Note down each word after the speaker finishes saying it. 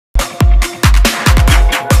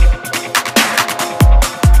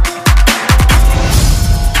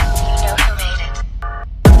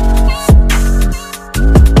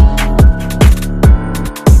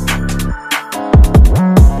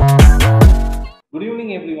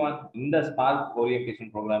everyone. இந்த spark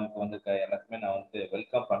orientation ப்ரோக்ராமுக்கு வந்திருக்க எல்லாருக்குமே நான் வந்து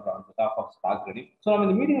வெல்கம் பண்றேன் on behalf of spark ready. So நம்ம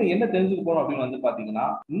இந்த மீட்டிங்ல என்ன தெரிஞ்சுக்க போறோம் அப்படின்னு வந்து பாத்தீங்கன்னா,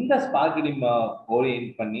 இந்த ஸ்பார்க் ரெடி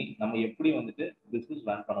ஓரியன்ட் பண்ணி நம்ம எப்படி வந்துட்டு பிசினஸ்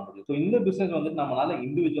ரன் பண்ண முடியும். ஸோ இந்த பிசினஸ் வந்துட்டு நம்மளால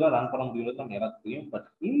இண்டிவிஜுவலா ரன் பண்ண முடியும்னு நம்ம எல்லாத்துக்கும் தெரியும். பட்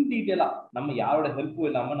இன் டீட்டெயிலா நம்ம யாரோட ஹெல்ப்பும்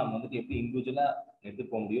இல்லாம நம்ம வந்துட்டு எப்படி இண்டிவிஜுவலா எடுத்து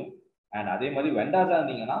போக முடியும். அண்ட் அதே மாதிரி வெண்டாஸா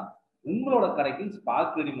இருந்தீங்கன்னா உங்களோட கடைக்கு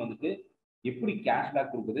ஸ்பார்க் ரெடி வந்துட்டு எப்படி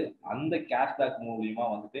கேஷ்பேக் கொடுக்குது, அந்த கேஷ்பேக் மூலியமா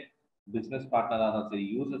வந்துட்டு பிசினஸ் பார்ட்னராக இருந்தாலும் சரி,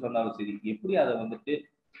 யூசர்ஸ் இருந்தாலும் சரி, எப்படி அதை வந்துட்டு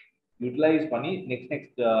யூட்டிலைஸ் பண்ணி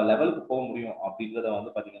நெக்ஸ்ட் லெவலுக்கு போக முடியும் அப்படின்றத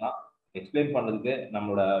வந்து பார்த்தீங்கன்னா எக்ஸ்பிளைன் பண்ணுறதுக்கு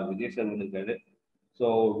நம்மளோட Vijay sir வந்துருக்காரு. So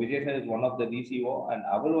Vijay sir is one of the DCO and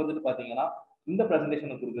அவர் வந்துட்டு பார்த்தீங்கன்னா இந்த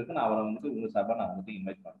ப்ரெசன்டேஷனை கொடுக்குறதுக்கு நான் அவரை வந்துட்டு உங்கள் சார்பாக நான் வந்துட்டு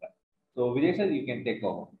இன்வைட் பண்ணுறேன். So Vijay sir, you can take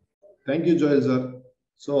over. Thank you Joel sir.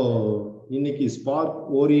 So இன்னைக்கு ஸ்பார்க்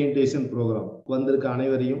ஓரியன்டேஷன் ப்ரோக்ராம் வந்திருக்க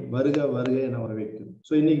அனைவரையும் வருக வருக என வரவேற்கிறேன்.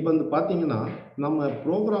 ஸோ இன்னைக்கு வந்து பார்த்தீங்கன்னா நம்ம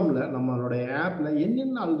ப்ரோக்ராம்ல நம்மளுடைய ஆப்ல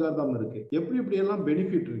என்னென்ன அல்காரிதம் இருக்கு, எப்படி எல்லாம்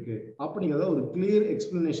பெனிஃபிட் இருக்கு அப்படிங்கிறத ஒரு கிளியர்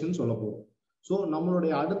எக்ஸ்பிளனேஷன் சொல்ல போகிறோம். ஸோ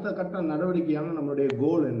நம்மளுடைய அடுத்த கட்ட நடவடிக்கையான நம்மளுடைய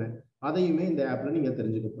கோல் என்ன அதையுமே இந்த ஆப்ல நீங்க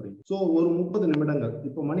தெரிஞ்சுக்க போறீங்க. ஸோ ஒரு 30 நிமிடங்கள்,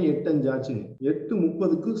 இப்போ மணி 8:05 ஆச்சுங்க,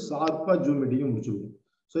 8:30க்கு ஷார்ப்பா ஜூம் மீட்டிங் முடிச்சுடுவோம்.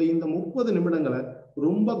 ஸோ இந்த 30 நிமிடங்களை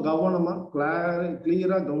ரொம்ப கவனமா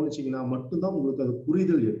கிளியரா கவனிச்சிங்கன்னா மட்டும்தான் உங்களுக்கு அது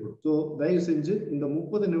புரிதல் ஏற்படும். ஸோ தயவு செஞ்சு இந்த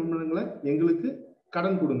 30 நிமிடங்களை எங்களுக்கு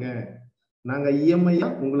கடன் கொடுங்க, நாங்க இஎம்ஐயா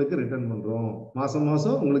உங்களுக்கு ரிட்டர்ன் பண்றோம்,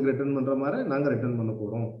 மாசம் உங்களுக்கு ரிட்டர்ன் பண்ற மாதிரி நாங்க ரிட்டர்ன் பண்ண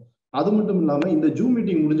போறோம். அது மட்டும் இல்லாம இந்த ஜூம்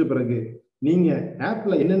மீட்டிங் முடிஞ்ச பிறகு நீங்க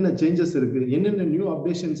ஆப்ல என்னென்ன சேஞ்சஸ் இருக்கு, என்னென்ன நியூ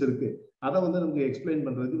அப்டேஷன்ஸ் இருக்கு அதை வந்து நமக்கு எக்ஸ்பிளைன்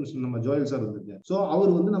பண்றதுக்கு நம்ம ஜோயல் சார் வந்துருக்காரு. ஸோ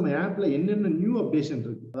அவர் வந்து நம்ம ஆப்ல என்னென்ன நியூ அப்டேஷன்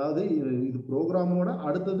இருக்கு, அதாவது இது ப்ரோக்ராமோட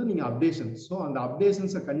அடுத்தது நீங்க அப்டேஷன். ஸோ அந்த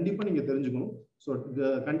அப்டேஷன்ஸை கண்டிப்பா நீங்க தெரிஞ்சுக்கணும். ஸோ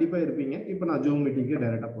கண்டிப்பா இருப்பீங்க. இப்போ நான் ஜூம் மீட்டிங்க்கு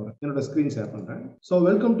டைரக்டா போறேன், என்னோட ஸ்கிரீன் ஷேர் பண்றேன். So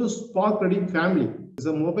welcome to spark ready family.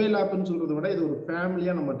 Mobile ஆப்னு சொல்றதை விட இது ஒரு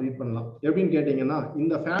ஃபேமிலியா நம்ம ட்ரீட் பண்ணலாம். எப்படின்னு கேட்டீங்கன்னா,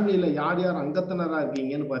 இந்த ஃபேமிலியில யார் யார் அங்கத்தினரா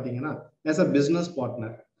இருக்கீங்கன்னு பாத்தீங்கன்னா, as a business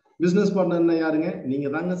partner. Business partner யாருங்க? நீங்க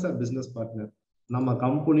தாங்க சார் பிசினஸ் பார்ட்னர். நம்ம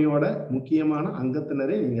கம்பெனியோட முக்கியமான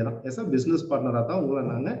அங்கத்தினரே நீங்க தான். எஸ் பிசினஸ் பார்ட்னரா தான் உங்களை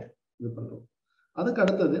நாங்க இது பண்றோம். அதுக்கு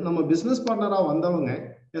அடுத்தது நம்ம பிசினஸ் பார்ட்னரா வந்தவங்க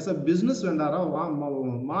எஸ் பிசினஸ் வெண்டாரா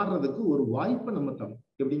மாறுறதுக்கு ஒரு வாய்ப்பை நம்ம தரோம்.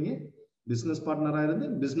 எப்படிங்க? பிசினஸ் பார்ட்னரா இருந்து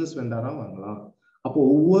பிசினஸ் வெண்டாரா வாங்கலாம். அப்போ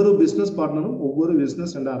ஒவ்வொரு பிசினஸ் பார்ட்னரும் ஒவ்வொரு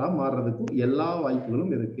பிசினஸ் வெண்டாரா மாறுறதுக்கும் எல்லா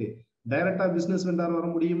வாய்ப்புகளும் இருக்கு. டைரக்டா பிசினஸ் வெண்டார் வர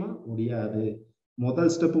முடியுமா? முடியாது.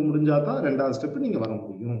 முதல் ஸ்டெப் முடிஞ்சாதான் 2வது ஸ்டெப் நீங்க வர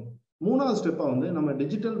முடியும். 3வது ஸ்டெப்பா வந்து நம்ம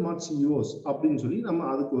டிஜிட்டல் மார்ட் சிஇஓஸ் அப்படின்னு சொல்லி நம்ம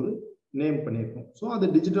அதுக்கு ஒரு நேம் பண்ணியிருக்கோம். ஸோ அது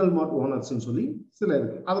டிஜிட்டல் மார்ட் ஓனர்ஸ்ன்னு சொல்லி சில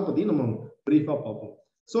இருக்கு, அதை பத்தி நம்ம பிரீஃபா பார்ப்போம்.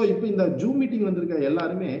 ஸோ இப்போ இந்த ஜூம் மீட்டிங் வந்திருக்க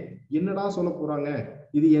எல்லாருமே என்னடா சொல்ல போறாங்க,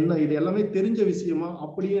 இது என்ன, இது எல்லாமே தெரிஞ்ச விஷயமா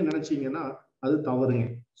அப்படியே நினைச்சீங்கன்னா அது தவறுங்க.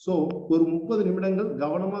 ஸோ ஒரு 30 நிமிடங்கள்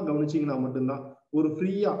கவனமா கவனிச்சீங்கன்னா மட்டும்தான் ஒரு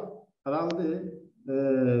ஃப்ரீயா, அதாவது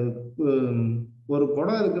ஒரு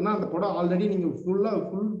படம் இருக்குன்னா அந்த படம் ஆல்ரெடி நீங்க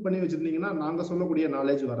ஃபுல் பண்ணி வச்சிருந்தீங்கன்னா நாங்க சொல்லக்கூடிய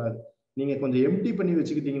நாலேஜ் வராது. நீங்க கொஞ்சம் எம்டி பண்ணி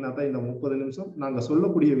வச்சுக்கிட்டீங்கன்னா தான் இந்த 30 நிமிஷம் நாங்க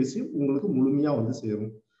சொல்லக்கூடிய விஷயம் உங்களுக்கு முழுமையா வந்து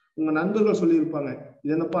சேரும். உங்க நண்பர்கள் சொல்லியிருப்பாங்க,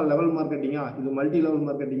 இது என்னப்பா லெவல் மார்க்கெட்டிங்கா, இது மல்டி லெவல்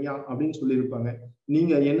மார்க்கெட்டிங்கா அப்படின்னு சொல்லியிருப்பாங்க.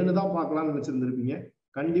 நீங்க என்னன்னு தான் பார்க்கலாம்னு நினைச்சிருந்திருப்பீங்க.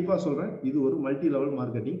 கண்டிப்பா சொல்றேன், இது ஒரு மல்டி லெவல்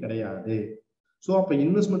மார்க்கெட்டிங் கிடையாது. ஸோ அப்ப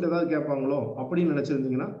இன்வெஸ்ட்மெண்ட் ஏதாவது கேட்பாங்களோ அப்படின்னு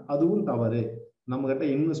நினைச்சிருந்தீங்கன்னா அதுவும் தவறு. நம்ம கிட்ட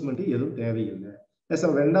இன்வெஸ்ட்மெண்ட் எதுவும் தேவையில்லை.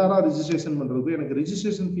 ரெண்டாயிரம் ரிஜிஸ்ட்ரேஷன் பண்றதுக்கு எனக்கு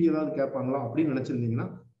ரிஜிஸ்ட்ரேஷன் ஃபீ ஏதாவது கேட்பாங்களா அப்படின்னு நினைச்சிருந்தீங்கன்னா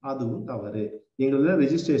அதுவும் தவறு. எங்களுக்கு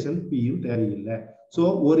ரெஜிஸ்ட்ரேஷன் ஃபீயும் தேவையில்லை. ஸோ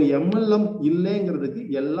ஒரு எம்எல்எம் இல்லைங்கிறதுக்கு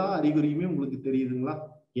எல்லா அறிகுறியுமே உங்களுக்கு தெரியுதுங்களா?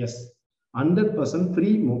 S, 100% free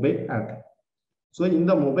mobile app. So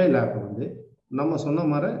இந்த மொபைல் ஆப் வந்து நம்ம சொன்ன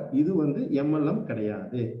மாதிரி இது வந்து எம்எல்எம்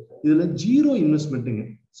கிடையாது. இதுல 0 இன்வெஸ்ட்மெண்ட்டுங்க.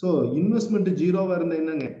 ஸோ இன்வெஸ்ட்மெண்ட் 0வா இருந்தா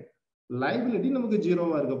என்னங்க, லைபிலிட்டி நமக்கு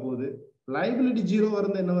 0வா இருக்க போகுது. லைபிலிட்டி 0வா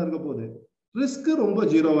இருந்தா என்னவா இருக்க போகுது, ரிஸ்க் ரொம்ப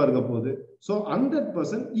 0வா இருக்க போகுது. So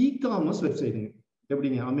 100% e-commerce வெப்சைட்டுங்க.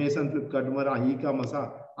 எப்படிங்க, அமேசான், பிளிப்கார்ட் மாதிரி இ-காமர்ஸா?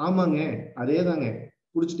 ஆமாங்க, அதே தாங்க,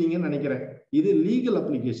 பிடிச்சிட்டீங்கன்னு நினைக்கிறேன். இது லீகல்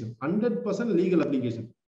அப்ளிகேஷன், 100% லீகல் அப்ளிகேஷன்.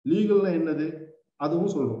 லீகல்னா என்னது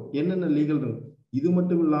அதுவும் சொல்றோம், என்னென்ன லீகல் இருக்கு. இது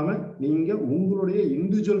மட்டும் இல்லாம நீங்க உங்களுடைய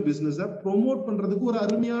இண்டிவிஜுவல் பிசினஸ ப்ரொமோட் பண்றதுக்கு ஒரு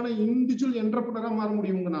அருமையான இண்டிவிஜுவல் என்டர்பிரனரா மாற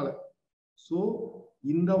முடியும் உங்களால. ஸோ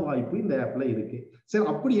இந்த வாய்ப்பு இந்த ஆப்ல இருக்கு. சரி,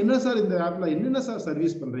 அப்படி என்ன சார் இந்த ஆப்ல என்னென்ன சார்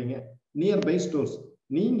சர்வீஸ் பண்றீங்க? நியர்பை ஸ்டோர்ஸ்,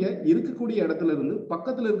 நீங்க இருக்கக்கூடிய இடத்துல இருந்து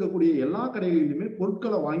பக்கத்துல இருக்கக்கூடிய எல்லா கடைகளிலுமே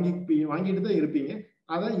பொருட்களை வாங்கிட்டு தான் இருப்பீங்க.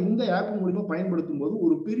 அதை இந்த ஆப் மூலமா பயன்படுத்தும் போது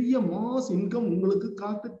ஒரு பெரிய மாஸ் இன்கம் உங்களுக்கு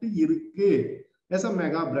காத்துட்டு இருக்கு. எஸ் அ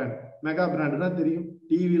மெகா பிராண்ட். மெகா பிராண்ட் தான் தெரியும்,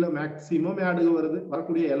 டிவில மேக்சிமம் ஆடுகள் வருது,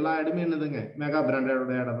 வரக்கூடிய எல்லா ஆடுமே என்னதுங்க, மெகா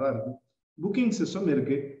பிராண்டோட ஆடா தான் இருக்கு. புக்கிங் சிஸ்டம்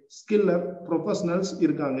இருக்கு, ஸ்கில்லர் ப்ரொஃபஷனல்ஸ்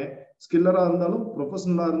இருக்காங்க. ஸ்கில்லரா இருந்தாலும்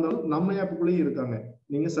ப்ரொஃபஷனலா இருந்தாலும் நம்ம ஆப்புக்குள்ளேயும் இருக்காங்க,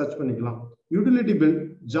 நீங்க சர்ச் பண்ணிக்கலாம். Utility bill,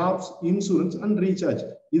 jobs, insurance and recharge,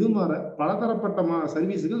 இது மாதிரி பலதரப்பட்ட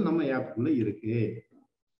சர்வீஸுகள் நம்ம ஆப்புக்குள்ள இருக்கு.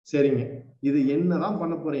 சரிங்க, இது என்னதான்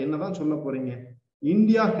பண்ண போறீங்க, என்னதான் சொல்ல போறீங்க?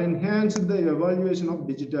 India enhance the evaluation of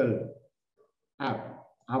digital app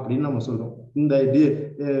அப்படின்னு நம்ம சொல்றோம். இந்த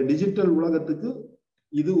டிஜிட்டல் உலகத்துக்கு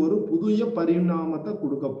இது ஒரு புதிய பரிணாமத்தை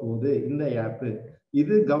கொடுக்க போகுது இந்த ஆப்.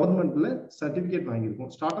 இது கவர்மெண்ட்ல சர்டிபிகேட்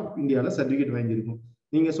வாங்கியிருக்கும், ஸ்டார்ட் அப் இந்தியால சர்டிபிகேட் வாங்கியிருக்கும்.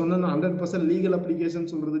 நீங்க சொன்ன 100% லீகல் அப்ளிகேஷன்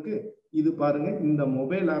சொல்றதுக்கு இது பாருங்க, இந்த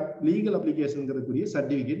மொபைல் ஆப் லீகல் அப்ளிகேஷன்ங்கிறதுக்குரிய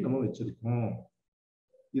சர்டிபிகேட் நம்ம வச்சிருக்கோம்.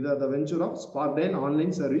 இது அந்த venture of ஸ்பார்க்டைல்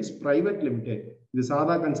online service private limited. இது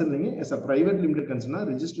சாதா கன்சர்ன் இல்லைங்க, எஸ் அ பிரைவேட் லிமிடெட் கன்சர்னா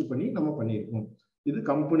ரெஜிஸ்டர் பண்ணி நம்ம பண்ணியிருக்கோம். இது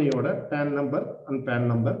கம்பெனியோட pan number and pan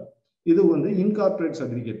number. இது இன்கார்பரேட்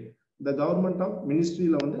சர்டிபிகேட். இந்த கவர்மெண்ட் ஆஃப்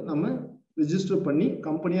மினிஸ்ட்ரியில நம்ம ரெஜிஸ்டர் பண்ணி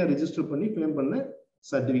கம்பெனியா ரெஜிஸ்டர் பண்ணி ஃப்ரேம் பண்ண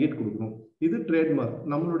சர்டிபிகேட் கொடுக்குறோம். இது ட்ரேட்மார்க்,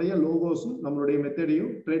 நம்மளுடைய லோகோஸும் நம்மளுடைய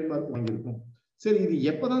மெத்தடையும் ட்ரேட்மார்க் வாங்கியிருக்கோம். சரி, இது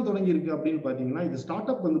எப்பதான் தொடங்கி இருக்கு அப்படின்னு பாத்தீங்கன்னா, இது ஸ்டார்ட்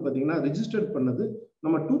அப் பாத்தீங்கன்னா ரெஜிஸ்டர் பண்ணது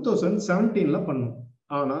நம்ம 2017 பண்ணோம்.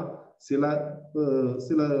 ஆனா சில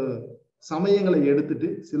சமயங்களை எடுத்துட்டு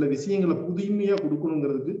சில விஷயங்களை புதுமையா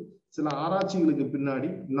கொடுக்கணுங்கிறதுக்கு சில ஆராய்ச்சிகளுக்கு பின்னாடி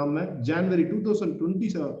நம்ம ஜனவரி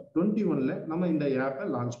 2021 நம்ம இந்த ஆப்பை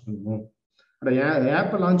லான்ச் பண்ணுவோம்.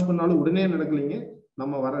 ஆப்பை லான்ச் பண்ணாலும் உடனே நடக்கலைங்க.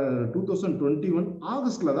 நம்ம வர 2021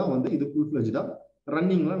 ஆகஸ்ட்ல தான் இது ஃபுல் ஃபிளெஜ்டா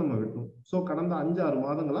ரன்னிங்ல நம்ம விட்டோம். ஸோ கடந்த 5-6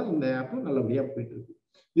 மாதங்களா இந்த ஆப் நல்லபடியா போயிட்டு இருக்கு.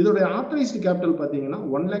 இதோட ஆத்தரைஸ்டு கேபிட்டல் பாத்தீங்கன்னா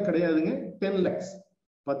 1 lakh கிடையாதுங்க, 10 lakhs.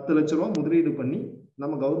 10 லட்ச ரூபா முதலீடு பண்ணி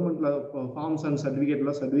நம்ம கவர்மெண்ட்ல ஃபார்ம்ஸ் அண்ட்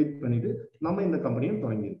சர்டிபிகேட்லாம் சர்டிஃபிகேட் பண்ணிட்டு நம்ம இந்த கம்பெனியை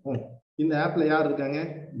தொடங்கியிருக்கோம். இந்த ஆப்ல யார் இருக்காங்க?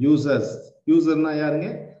 யூசர்ஸ். யூசர்னா யாருங்க?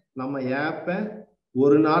 நம்ம ஆப்பை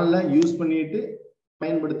ஒரு நாள்ல யூஸ் பண்ணிட்டு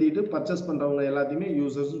பயன்படுத்திட்டு பர்ச்சேஸ் பண்றவங்க எல்லாத்தையுமே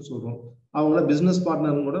யூசர்ஸ் சொல்றோம். அவங்கள பிசினஸ்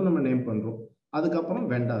பார்ட்னர் கூட நம்ம நேம் பண்றோம். அதுக்கப்புறம்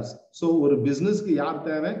வெண்டார்ஸ். ஸோ ஒரு பிசினஸ்க்கு யார்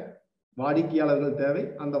தேவை? வாடிக்கையாளர்கள் தேவை.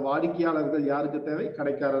 அந்த வாடிக்கையாளர்கள் யாருக்கு தேவை?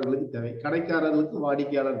 கடைக்காரர்களுக்கு தேவை. கடைக்காரர்களுக்கு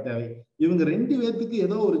வாடிக்கையாளர் தேவை. இவங்க 2 பேர்த்துக்கு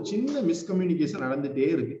ஏதோ ஒரு சின்ன மிஸ்கம்யூனிகேஷன் நடந்துட்டே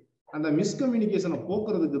இருக்கு. அந்த மிஸ்கம்யூனிகேஷனை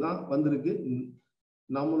போக்குறதுக்கு தான் வந்திருக்கு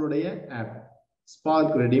நம்மளுடைய ஆப்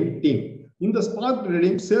ஸ்பார்க் ரெடீம் டீம். இந்த ஸ்பார்க்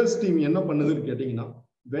ரெடீம் சேல்ஸ் டீம் என்ன பண்ணுதுன்னு கேட்டீங்கன்னா,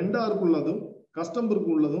 வெண்டாருக்கு உள்ளதும்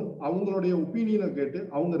கஸ்டமருக்கு உள்ளதும் அவங்களுடைய ஒப்பீனியனை கேட்டு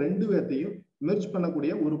அவங்க 2 பேர்த்தையும் மெர்ஜ்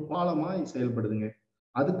பண்ணக்கூடிய ஒரு பாலமா செயல்படுதுங்க.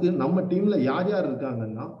 அதுக்கு நம்ம டீம்ல யார் யார்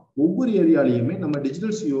இருக்காங்கன்னா, ஒவ்வொரு ஏரியாலையுமே நம்ம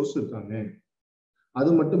டிஜிட்டல் சிஓஸ் இருக்காங்க. அது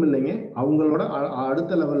மட்டும் இல்லைங்க, அவங்களோட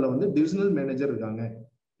அடுத்த லெவல்ல டிவிஷனல் மேனேஜர் இருக்காங்க,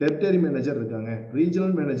 டெரிட்டரி மேனேஜர் இருக்காங்க,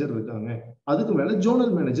 ரீஜனல் மேனேஜர் இருக்காங்க, அதுக்கு மேல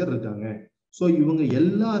ஜோனல் மேனேஜர் இருக்காங்க. ஸோ இவங்க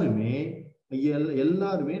எல்லாருமே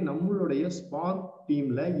நம்மளுடைய ஸ்பார்க்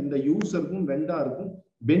டீம்ல இந்த யூசருக்கும் வெண்டாருக்கும்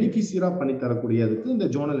பெனிஃபிஷியரா பண்ணி தரக்கூடியதுக்கு இந்த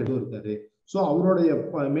ஜோனல் ஹெட் இருக்காரு. ஸோ அவருடைய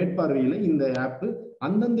மேற்பார்வையில இந்த ஆப்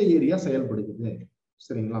அந்தந்த ஏரியா செயல்படுகிறது.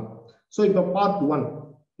 சரிங்களா? ஸோ இப்ப பார்ட் 1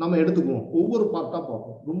 நம்ம எடுத்துக்குவோம், ஒவ்வொரு பார்ட்டா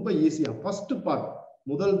பார்ப்போம், ரொம்ப ஈஸியா. ஃபர்ஸ்ட் பார்ட்,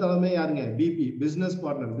 முதல் தலைமை யாருங்க? BP, business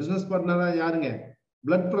partner. பிசினஸ் பார்ட்னரா யாருங்க?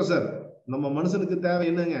 Blood pressure. நம்ம மனுஷனுக்கு தேவை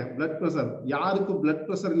என்னங்க? Blood pressure. யாருக்கு பிளட்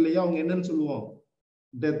பிரஷர் இல்லையா அவங்க என்னன்னு சொல்லுவோம்?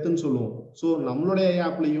 டெத்துன்னு சொல்லுவோம். ஸோ நம்மளுடைய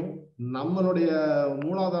ஆப்லையும் நம்மளுடைய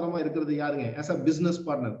மூலாதாரமா இருக்கிறது யாருங்க? As a business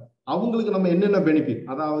partner. அவங்களுக்கு நம்ம என்னென்ன பெனிஃபிட்,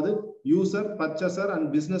 அதாவது user, purchaser and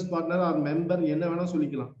business partner R member என்ன வேணா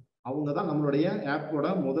சொல்லிக்கலாம். அவங்க தான் நம்மளுடைய ஆப்போட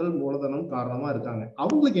முதல் மூலதனம் காரணமா இருக்காங்க.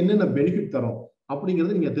 அவங்களுக்கு என்னென்ன பெனிஃபிட் தரும்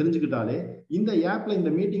அப்படிங்கிறது நீங்க தெரிஞ்சுக்கிட்டாலே இந்த ஆப்ல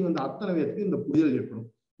இந்த மீட்டிங் அத்தனை பேருக்கு இந்த புரிதல் ஏற்படும்.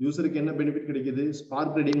 யூசருக்கு என்ன பெனிஃபிட் கிடைக்குது,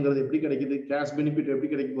 ஸ்பார்க் ரெடீம்ங்கிறது எப்படி கிடைக்குது, கேஷ் பெனிஃபிட் எப்படி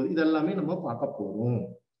கிடைக்கும் போது இதெல்லாமே நம்ம பார்க்க போறோம்.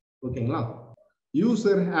 ஓகேங்களா?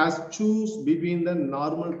 User has choose between the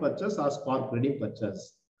normal purchase or spark redeem purchase.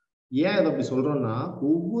 ஏன் அதை அப்படி சொல்றோம்னா,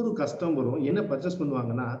 ஒவ்வொரு கஸ்டமரும் என்ன பர்ச்சேஸ்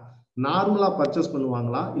பண்ணுவாங்கன்னா, நார்மலா பர்ச்சேஸ்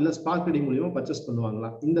பண்ணுவாங்களா இல்ல ஸ்பார்க் ரெடீம் மூலியமா பர்ச்சேஸ் பண்ணுவாங்களா?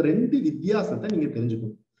 இந்த 2 வித்தியாசத்தை நீங்க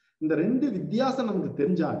தெரிஞ்சுக்கணும். இந்த 2 வித்தியாசம் நமக்கு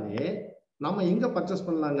தெரிஞ்சாலே நம்ம எங்க பர்ச்சேஸ்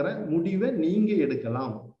பண்ணலாங்கிற முடிவை நீங்க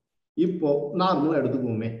எடுக்கலாம். இப்போ நார்மலா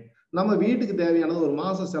எடுத்துக்குவோமே, நம்ம வீட்டுக்கு தேவையானது ஒரு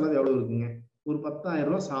மாச செலவு எவ்வளவு இருக்குங்க? ஒரு 10,000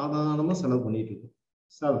 ரூபாய் சாதாரணமா செலவு பண்ணிட்டு இருக்கோம்.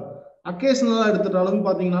 செலவு அக்கேஷனலா எடுத்துட்டாலும்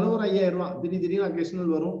பாத்தீங்கன்னா ஒரு 5,000 ரூபாய் திடீர்னு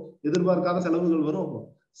அக்கேஷனல் வரும், எதிர்பார்க்காத செலவுகள் வரும்.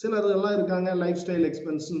 சிலர் எல்லாம் இருக்காங்க லைஃப் ஸ்டைல்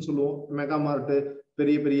எக்ஸ்பென்ஸ்ன்னு சொல்லுவோம். மெகா மார்ட்,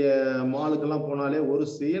 பெரிய பெரிய மாலுக்கெல்லாம் போனாலே ஒரு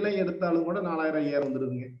சேலை எடுத்தாலும் கூட 4,000 5,000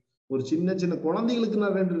 வந்துருதுங்க. ஒரு சின்ன சின்ன குழந்தைகளுக்கு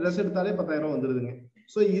நான் 2 ட்ரெஸ் எடுத்தாலே 10,000 வந்துருதுங்க.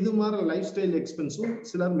 ஸோ இது மாதிரி லைஃப் ஸ்டைல் எக்ஸ்பென்ஸும்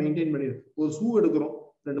சிலர் மெயின்டைன் பண்ணிடு. ஒரு ஷூ எடுக்கிறோம்,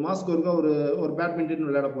 2 மாசத்துக்கு ஒருக்கா ஒரு பேட்மிண்டன்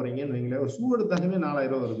விளையாட போறீங்கன்னு வைங்களேன், ஒரு ஷூ எடுத்தாலுமே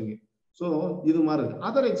 4,000 ரூபாய் வருதுங்க. ஸோ இது மாதிரி இருக்கு.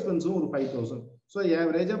 அதர் எக்ஸ்பென்ஸும் ஒரு 5,000. ஸோ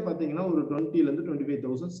ஏவரேஜா பாத்தீங்கன்னா ஒரு 20,000 to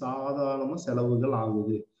 25,000 சாதாரணமா செலவுகள்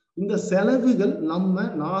ஆகுது. இந்த செலவுகள் நம்ம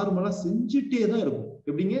நார்மலா செஞ்சுட்டே தான் இருக்கும்.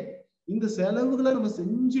 எப்படிங்க? இந்த செலவுகளை நம்ம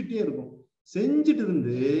செஞ்சுட்டே இருக்கும். செஞ்சுட்டு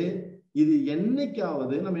இருந்து இது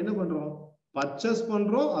என்னைக்காவது நம்ம என்ன பண்றோம்? பர்ச்சேஸ்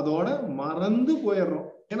பண்றோம், அதோட மறந்து போயிடுறோம்.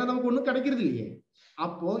 ஏன்னா நமக்கு ஒண்ணும் கிடைக்கிறது இல்லையே.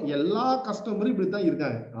 அப்போ எல்லா கஸ்டமரும் இப்படித்தான்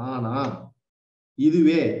இருக்காங்க. ஆனா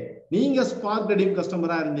இதுவே நீங்க ஸ்பார்க் ரெடீம்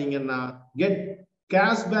கஸ்டமரா இருந்தீங்கன்னா கெட்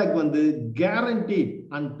கேஷ்பேக் வந்து கேரண்டி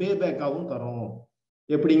அண்ட் பேபேக்காகவும் தரும்.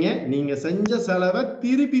 எப்படிங்க? நீங்க செஞ்ச செலவை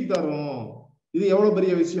திருப்பி தரும். இது எவ்வளவு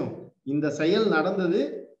பெரிய விஷயம். இந்த செயல் நடந்தது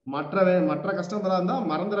மற்ற கஸ்டமரா இருந்தா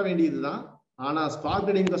மறந்துட வேண்டியதுதான். ஆனா ஸ்பார்க்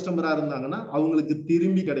ரெடீம் கஸ்டமரா இருந்தாங்கன்னா அவங்களுக்கு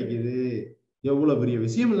திரும்பி கிடைக்குது. எவ்வளவு பெரிய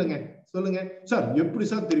விஷயம் இல்லைங்க. சொல்லுங்க சார், எப்படி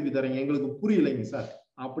சார் திருப்பி தரீங்க, எங்களுக்கு புரியலைங்க சார்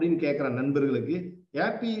அப்படின்னு கேட்கிற நண்பர்களுக்கு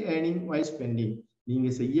ஹாப்பி ஏர்னிங் வை ஸ்பெண்டிங். நீங்க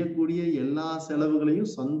செய்யக்கூடிய எல்லா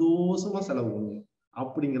செலவுகளையும் சந்தோஷமா செலவு பண்ணுங்க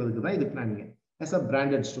அப்படிங்கிறதுக்கு தான் இது planning. as a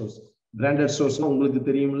branded stores. Branded ஸ்டோர்ஸ்ல உங்களுக்கு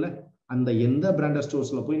தெரியும்ல, அந்த எந்த பிராண்டட்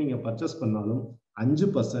ஸ்டோர்ஸ்ல போய் நீங்க பர்ச்சேஸ் பண்ணாலும்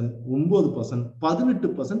 5%, 9%,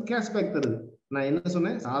 18% கேஷ்பேக் தருது. நான் என்ன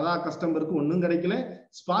சொன்னேன்? சாதா கஸ்டமருக்கு ஒன்றும் கிடைக்கல,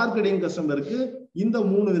 ஸ்பார்க் ரெடீம் கஸ்டமருக்கு இந்த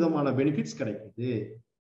 3 விதமான பெனிஃபிட்ஸ் கிடைக்குது.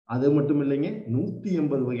 அது மட்டும் இல்லைங்க,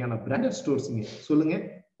 180 வகையான பிராண்டட் ஸ்டோர்ஸ்ங்க. சொல்லுங்க,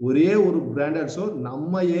 ஒரே ஒரு பிராண்டட் ஸ்டோர்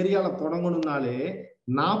நம்ம ஏரியால தொடங்கணும்னாலே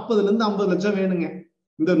 40 இருந்து 50 லட்சம் வேணுங்க.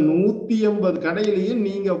 இந்த 180 கடையிலேயே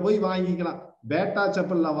நீங்க போய் வாங்கிக்கலாம். பேட்டா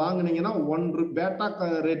செப்பல்ல வாங்குனீங்கன்னா ஒன்று பேட்டா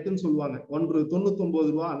ரேட்டுன்னு சொல்லுவாங்க. ஒன்று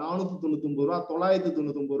 99 ரூபா, 499 ரூபா,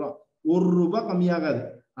 999 ரூபா, ₹1 கம்மியாகாது.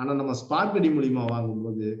 ஆனா நம்ம ஸ்பார்க் ரெடீம் மூலியமா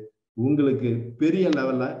வாங்கும்போது உங்களுக்கு பெரிய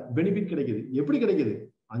லெவல்ல பெனிஃபிட் கிடைக்குது. எப்படி கிடைக்குது?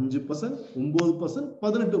 5%, 9%,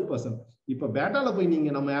 18%. இப்ப பேட்டால போய் நீங்க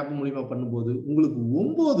நம்ம ஆப் மூலியமா பண்ணும்போது உங்களுக்கு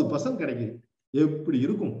 9% கிடைக்குது. எப்படி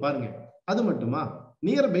இருக்கும் பாருங்க. அது மட்டுமா,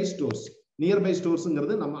 நியர்பை ஸ்டோர்ஸ். நியர்பை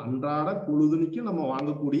ஸ்டோர்ஸ்ங்கிறது நம்ம அன்றாட பொழுதுனிக்கு நம்ம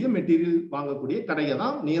வாங்கக்கூடிய மெட்டீரியல் வாங்கக்கூடிய கடையை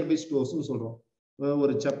தான் நியர்பை ஸ்டோர்ஸ்னு சொல்றோம்.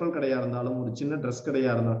 ஒரு செப்பல் கடையா இருந்தாலும், ஒரு சின்ன ட்ரெஸ் கடையா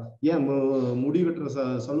இருந்தாலும், ஏன் முடி வெட்டுற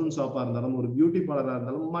சலூன் ஷாப்பா இருந்தாலும், ஒரு பியூட்டி பார்லரா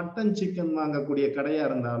இருந்தாலும், மட்டன் சிக்கன் வாங்கக்கூடிய கடையா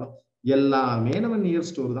இருந்தாலும் எல்லாமே நம்ம நியர்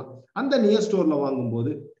ஸ்டோர் தான். அந்த நியர் ஸ்டோர்ல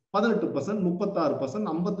வாங்கும்போது 18%, 36%,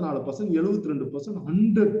 54%, 72%,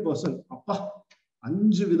 100%. அப்பா,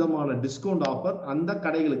 5 விதமான டிஸ்கவுண்ட் ஆஃபர் அந்த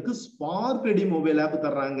கடைகளுக்கு ஸ்பார்க் ரெடீம் மொபைல் ஆப்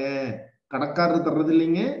தர்றாங்க. கடைக்காரர் தர்றது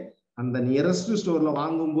இல்லைங்க, அந்த நியரஸ்ட் ஸ்டோர்ல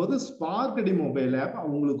வாங்கும்போது ஸ்பார்க் ரெடீம் மொபைல் ஆப்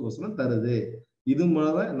அவங்களுக்கோசரம் தருது. இது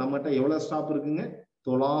மாதிரி நம்மகிட்ட எவ்வளவு ஸ்டாப் இருக்குங்க?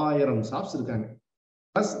 900 ஷாப்ஸ் இருக்காங்க.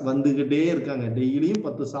 பிளஸ் வந்துகிட்டே இருக்காங்க. டெய்லியும்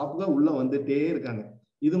 10 ஷாப்புகள் உள்ள வந்துட்டே இருக்காங்க.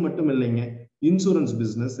 இது மட்டும் இல்லைங்க, இன்சூரன்ஸ்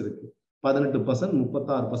பிசினஸ் இருக்கு. 18%,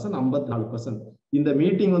 36%, 54%. இந்த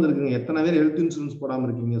மீட்டிங் வந்திருக்குங்க. எத்தனை பேர் ஹெல்த் இன்சூரன்ஸ் போடாம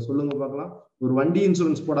இருக்கீங்க சொல்லுங்க பார்க்கலாம். ஒரு வண்டி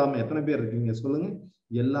இன்சூரன்ஸ் போடாம எத்தனை பேர் இருக்கீங்க சொல்லுங்க.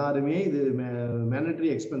 எல்லாருமே இது மேண்டட்டரி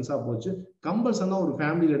எக்ஸ்பென்ஸா போச்சு. கம்பல்சனா ஒரு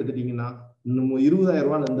ஃபேமிலியில எடுத்துட்டீங்கன்னா 20,000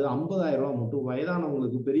 ரூபாயில இருந்து 50,000 ரூபாய் மட்டும்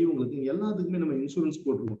வயதானவங்களுக்கு, பெரியவங்களுக்கு எல்லாத்துக்குமே நம்ம இன்சூரன்ஸ்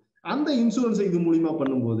போட்டுருவோம். அந்த இன்சூரன்ஸை இது மூலியமா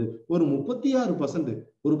பண்ணும்போது ஒரு 36%,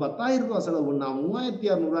 ஒரு 10,000 ரூபாய் செலவு பண்ணா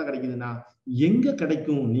 3,600 ரூபாய் கிடைக்குதுன்னா எங்க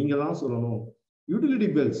கிடைக்கும்? நீங்க தான் சொல்லணும். யூட்டிலிட்டி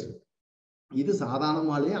பில்ஸ், இது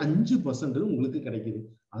சாதாரணமாலே 5% உங்களுக்கு கிடைக்குது.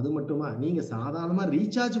 அது மட்டுமா, நீங்க சாதாரணமா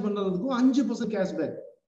ரீசார்ஜ் பண்றதுக்கும் 5% கேஷ்பேக்.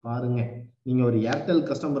 பாருங்க, நீங்க ஒரு ஏர்டெல்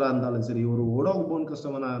கஸ்டமரா இருந்தாலும் சரி, ஒரு வோடாஃபோன்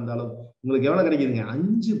கஸ்டமரா இருந்தாலும் உங்களுக்கு எவ்வளவு கிடைக்குதுங்க?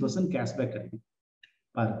 5% கேஷ்பேக் கிடைக்குது.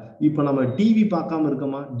 பாரு, இப்ப நம்ம டிவி பார்க்காம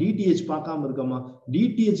இருக்கோமா, டிடிஹெச் பார்க்காம இருக்கோமா,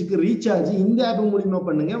 டிடிஹெச்க்கு ரீசார்ஜ் இந்த ஆப் மூலியமா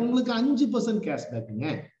பண்ணுங்க, உங்களுக்கு 5% கேஷ்பேக்குங்க.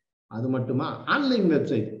 அது மட்டுமா, ஆன்லைன்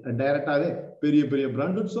வெப்சைட் டைரக்டாவே பெரிய பெரிய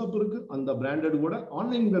பிராண்டட் ஷாப் இருக்கு. அந்த பிராண்டட் கூட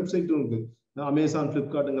ஆன்லைன் வெப்சைட்டும் இருக்கு. அமேசான்,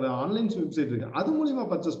 பிளிப்கார்ட்ங்கிற ஆன்லைன் வெப்சைட் இருக்கு. அது மூலியமா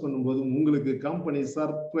பர்ச்சேஸ் பண்ணும்போது உங்களுக்கு கம்பெனி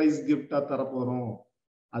சர்ப்ரைஸ் கிஃப்டா தரப்போறோம்.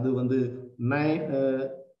 அது வந்து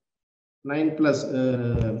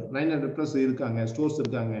 900+ இருக்காங்க, ஸ்டோர்ஸ்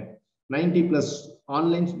இருக்காங்க. 90+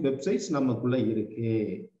 ஆன்லைன் வெப்சைட்ஸ் நமக்குள்ள இருக்கு.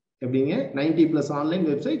 எப்படிங்க? 90+ ஆன்லைன்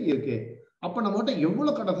வெப்சைட் இருக்கு. அப்ப நம்மகிட்ட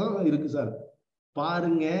எவ்வளவு கடை இருக்கு சார்?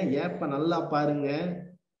 பாருங்க, ஏப்ப நல்லா பாருங்க.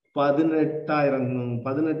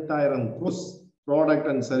 18,000 க்ரோஸ் ப்ராடக்ட்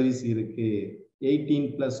அண்ட் சர்வீஸ் இருக்கு.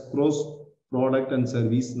 18+ க்ரோஸ் ப்ராடக்ட் அண்ட்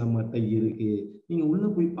சர்வீஸ் நம்மகிட்ட இருக்கு. நீங்க உள்ள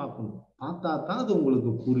போய் பார்க்கணும். பார்த்தா தான் அது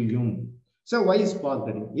உங்களுக்கு புரியும். சார், வை ஸ்பார்க்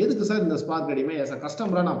ரெடீம்? எதுக்கு சார் இந்த ஸ்பார்க் ரெடீமை as a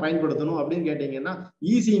கஸ்டமரா நான் பயன்படுத்தணும் அப்படின்னு கேட்டீங்கன்னா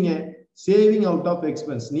ஈஸிங்க. Saving out of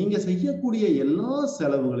expense. நீங்க செய்யக்கூடிய எல்லா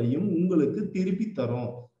செலவுகளையும் உங்களுக்கு திருப்பி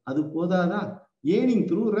தரும். அது போதாதான், ஏர்னிங்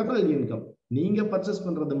த்ரூ ரெஃபரல் இன்கம். நீங்க பர்ச்சேஸ்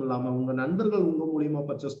பண்றதும் இல்லாம உங்க நண்பர்கள் உங்க மூலியமா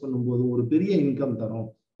பர்ச்சேஸ் பண்ணும்போது ஒரு பெரிய இன்கம் தரும்.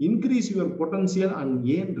 Increase your potential and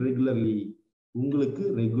earn regularly. உங்களுக்கு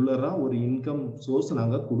ரெகுலரா ஒரு இன்கம் சோர்ஸ்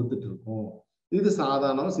நாங்க கொடுத்துட்டு இருக்கோம். இது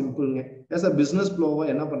சாதாரண சிம்பிள்ங்க. as a பிசினஸ் ஃப்ளோவா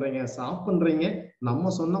என்ன பண்றீங்க? ஷாப் பண்றீங்க,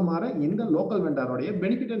 நம்ம சொன்ன மாதிரி இந்த லோக்கல் வெண்டாரோடைய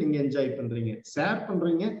பெனிஃபிட்டை நீங்க என்ஜாய் பண்றீங்க, ஷேர்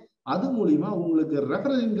பண்றீங்க. அது மூலியமா உங்களுக்கு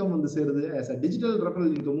ரெஃபரல் இன்கம் வந்து சேருது. as a டிஜிட்டல்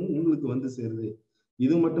ரெஃபரல் இன்கமும் உங்களுக்கு வந்து சேருது.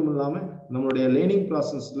 இது மட்டும் இல்லாம நம்மளுடைய லேர்னிங்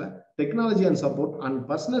ப்ராசஸ்ல technology and support and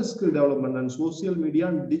personal skill development and social media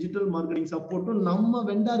and digital marketing சப்போர்ட்டும் நம்ம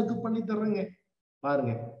வெண்டாருக்கு பண்ணி தர்றேங்க.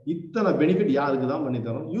 பாருங்க, இத்தனை பெனிஃபிட் யாருக்கு தான் பண்ணி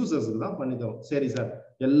தரோம்? யூசர்ஸ்க்கு தான் பண்ணி தரோம். சரி சார்,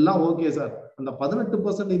 எல்லாம் ஓகே சார், அந்த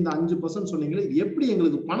 18% இந்த 5% சொன்னீங்களே, எப்படி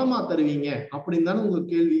எங்களுக்கு பணமா தருவீங்க அப்படின்னு தானே உங்க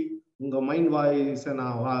கேள்வி. உங்க மைண்ட் வாய்ஸை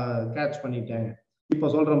நான் கேட்ச் பண்ணிட்டேன். இப்ப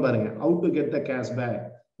சொல்றேன் பாருங்க, how to get the cashback.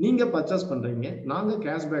 நீங்க பர்ச்சேஸ் பண்றீங்க, நாங்க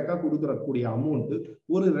கேஷ்பேக்கா கொடுக்கறக்கூடிய அமௌண்ட்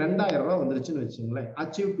ஒரு 2000 ரூபாய் வந்துருச்சுன்னு வச்சுங்களேன்.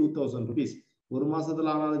 Achieve 2000 rupees. ஒரு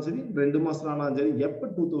மாசத்துல ஆனாலும் சரி, 2 மாசத்துல ஆனாலும் சரி, எப்ப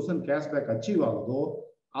 2000 கேஷ்பேக் அச்சீவ் ஆகுதோ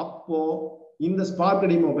அப்போ இந்த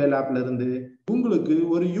ஸ்பார்க் மொபைல் ஆப்ல இருந்து உங்களுக்கு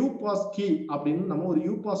ஒரு யூபாஸ் கீ அப்படின்னு நம்ம ஒரு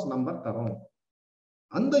யூபாஸ் நம்பர் தரோம்.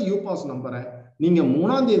 அந்த யூபாஸ் நம்பரை நீங்க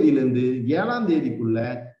 3ஆம் தேதியிலிருந்து 7ஆம் தேதிக்குள்ள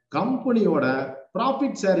கம்பெனியோட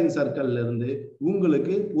ப்ராஃபிட் ஷேரிங் சர்க்கிள்ல இருந்து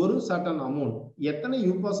உங்களுக்கு ஒரு சர்டன் அமௌண்ட், எத்தனை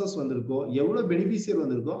யூபாசஸ் வந்திருக்கோ, எவ்வளவு பெனிஃபிஷியர்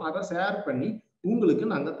வந்திருக்கோ அதை ஷேர் பண்ணி உங்களுக்கு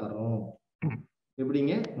நாங்க தரோம்.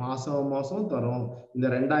 எப்படிங்க? மாசம் மாசம் தரோம். இந்த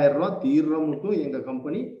 2000 ரூபாய் தீர்ற மட்டும் எங்க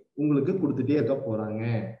கம்பெனி உங்களுக்கு கொடுத்துட்டே இருக்க போறாங்க.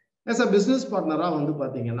 ஆஸ் அ பிசினஸ் பார்ட்னரா வந்து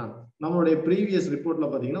பாத்தீங்கன்னா நம்மளுடைய ப்ரீவியஸ் ரிப்போர்ட்ல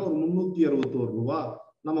பாத்தீங்கன்னா ஒரு 361 ரூபாய்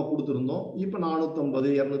நம்ம கொடுத்துருந்தோம். இப்ப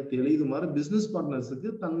 450, 207 இது மாதிரி பிசினஸ் பார்ட்னர்ஸுக்கு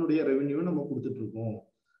தன்னுடைய ரெவென்யூ நம்ம கொடுத்துட்டு இருக்கோம்.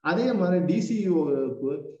 அதே மாதிரி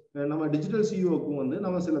டிசிஇஓக்கு, நம்ம டிஜிட்டல் சிஇஓக்கும் வந்து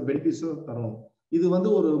நம்ம சில பெனிஃபிட்ஸும் தரோம். இது வந்து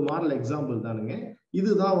ஒரு மாடல் எக்ஸாம்பிள் தானுங்க.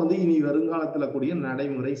 இதுதான் வந்து இனி வருங்காலத்துல கூடிய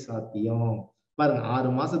நடைமுறை சாத்தியம். பாருங்க, 6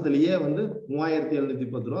 மாசத்திலேயே வந்து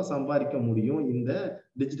 3710 ரூபாய் சம்பாதிக்க முடியும் இந்த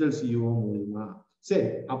டிஜிட்டல் சிஇஓ மூலியமா. சரி,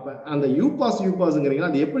 அப்ப அந்த யூபாஸ்ங்கிறீங்களா,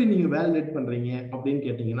 அது எப்படி நீங்க வேலிடேட் பண்றீங்க அப்படின்னு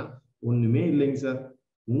கேட்டீங்கன்னா ஒண்ணுமே இல்லைங்க சார்.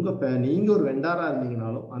 நீங்க ஒரு வெண்டாரா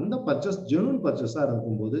இருந்தீங்கனாலும் அந்த பர்ச்சேஸ் ஜெனுவன் பர்ச்சேஸா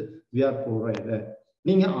இருக்கும்போது we are provider.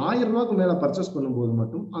 நீங்க 1000 ரூபாய்க்கு மேல பர்ச்சேஸ் பண்ணும்போது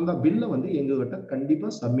மட்டும் அந்த பில்லை வந்து எங்ககிட்ட கண்டிப்பா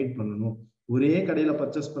சப்மிட் பண்ணணும். ஒரே கடையில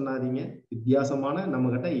பர்ச்சேஸ் பண்ணாதீங்க. வித்தியாசமான நம்ம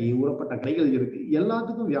கிட்ட ஊறப்பட்ட கடைகள் இருக்கு.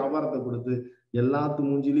 எல்லாத்துக்கும் வியாபாரத்தை கொடுத்து எல்லாத்து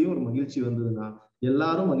மூஞ்சிலையும் ஒரு மகிழ்ச்சி வந்ததுன்னா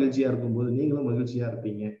எல்லாரும் மகிழ்ச்சியா இருக்கும்போது நீங்களும் மகிழ்ச்சியா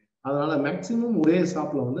இருப்பீங்க. அதனால மேக்சிமம் ஒரே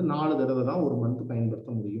ஷாப்ல வந்து 4 தடவை தான் ஒரு மந்த்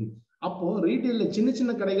பயன்படுத்த முடியும். அப்போ ரீட்டைல்ல சின்ன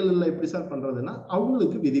சின்ன கடைகள்ல எப்படி சார் பண்றதுன்னா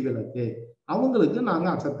அவங்களுக்கு விதிவிலக்கு, அவங்களுக்கு நாங்க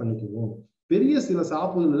அக்செப்ட் பண்ணிக்குவோம். பெரிய சில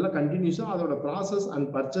ஷாப்புகள்ல கண்டினியூஸா அதோட process and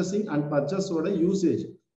purchasing and பர்ச்சேஸோட usage,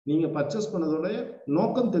 நீங்க பர்ச்சேஸ் பண்ணதோட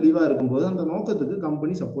நோக்கம் தெளிவா இருக்கும்போது அந்த நோக்கத்துக்கு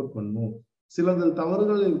கம்பெனி சப்போர்ட் பண்ணும். சில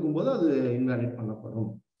தவறுகள் இருக்கும்போது அது இன்வாலிட் பண்ணப்படும்.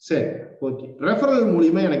 சரி, ஓகே. ரெஃபரல்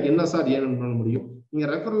மூலியமா எனக்கு என்ன சார் ஏர்ன் பண்ண முடியும்? நீங்க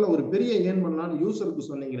ரெஃபரல்ல ஒரு பெரிய ஏர்ன் பண்ணலாம்னு யூசருக்கு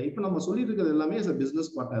சொன்னீங்களே, இப்ப நம்ம சொல்லிட்டு இருக்கிறது எல்லாமே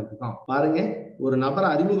பிசினஸ் பார்ட்னருக்கு தான். பாருங்க, ஒரு நபரை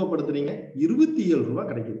அறிமுகப்படுத்துறீங்க, 27 ரூபாய்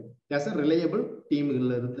கிடைக்குது. ஆஸ் அ ரிலையபிள்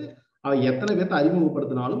டீம்கள்ல இருந்து எத்தனை பேர்த்த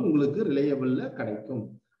அறிமுகப்படுத்தினாலும் உங்களுக்கு ரிலையபிள்ல கிடைக்கும்.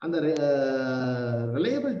 அந்த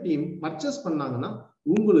ரிலையபிள் டீம் பர்ச்சேஸ் பண்ணாங்கன்னா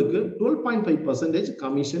உங்களுக்கு 12.5%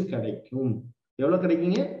 கமிஷன் கிடைக்கும். எவ்வளவு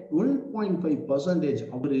கிடைக்குங்க? 12.5%.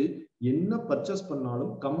 அவரு என்ன பர்ச்சேஸ்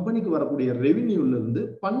பண்ணாலும் கம்பெனிக்கு வரக்கூடிய ரெவென்யூல இருந்து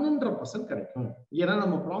 12% கிடைக்கும். ஏன்னா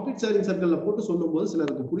நம்ம ப்ராஃபிட் ஷேரிங் சர்க்கிள்ல போட்டு சொல்லும் போது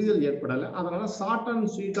சிலருக்கு புரிதல் ஏற்படல. அதனால ஷார்ட் அண்ட்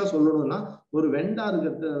ஸ்வீட்டா சொல்லணும்னா, ஒரு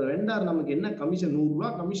வெண்டார் நமக்கு என்ன கமிஷன் 100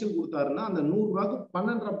 ரூபாய் கமிஷன் கொடுத்தாருன்னா அந்த 100 ரூபாய்க்கு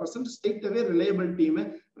 12% ஸ்ட்ரெயிட்டாவே ரிலையபிள் டீமை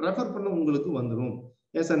ரெஃபர் பண்ண உங்களுக்கு வந்துடும்.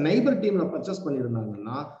 எஸ் அ நெய்பர் டீம்ல பர்ச்சேஸ்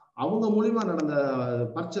பண்ணியிருந்தாங்கன்னா அவங்க மூலியமா நடந்த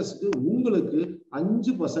பர்ச்சேஸ்க்கு உங்களுக்கு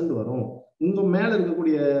 5% வரும். உங்க மேல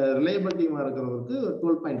இருக்கக்கூடிய ரிலையபிள் டீமா இருக்கிறவருக்கு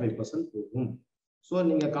 12.5% போகும். ஸோ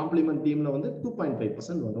நீங்க காம்ப்ளிமெண்ட் டீம்ல வந்து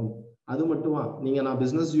 2.5% வரும். அது மட்டுமா, நீங்க நான்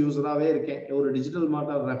பிசினஸ் யூசராகவே இருக்கேன், ஒரு டிஜிட்டல்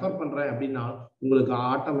மார்க்கெட் ரெஃபர் பண்றேன் அப்படின்னா உங்களுக்கு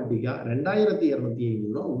ஆட்டோமேட்டிக்கா 2250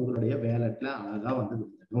 ரூபா உங்களுடைய வேலட்ல அழகா வந்து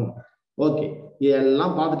விழுந்துடும். ஓகே,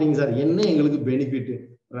 இதெல்லாம் பார்த்துட்டீங்க சார். என்ன எங்களுக்கு பெனிஃபிட்?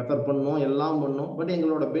 ரெஃபர் பண்ணோம், எல்லாம் பண்ணோம், பட்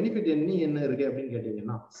எங்களோட பெனிஃபிட் என்ன இருக்கு அப்படின்னு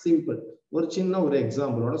கேட்டீங்கன்னா சிம்பிள். ஒரு சின்ன ஒரு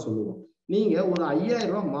எக்ஸாம்பிளோட சொல்லுவோம். நீங்க ஒரு 5000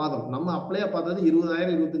 ரூபாய் மாதம், நம்ம அப்ளையா பார்த்தது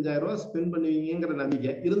 20,000 25,000 ரூபாய் ஸ்பெண்ட் பண்ணுவீங்கிற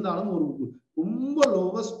நம்பிக்கை இருந்தாலும் ஒரு ரொம்ப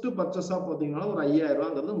லோவஸ்ட் பர்ச்சேஸா பார்த்தீங்கன்னா ஒரு 5000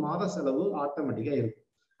 ரூபாங்கிறது மாத செலவு ஆட்டோமேட்டிக்கா இருக்கும்.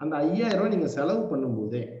 அந்த 5000 ரூபாய் நீங்க செலவு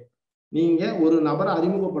பண்ணும்போதே நீங்க ஒரு நபரை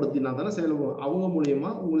அறிமுகப்படுத்தினா தானே செலவு, அவங்க மூலியமா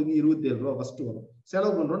உங்களுக்கு 27 ரூபாய் ஃபர்ஸ்ட் வரும்.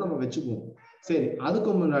 செலவு பண்றோம் நம்ம வச்சுக்குவோம். சரி,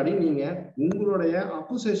 அதுக்கு முன்னாடி நீங்க உங்களுடைய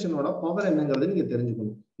அக்குசேஷனோட பவர் என்னங்கிறத நீங்க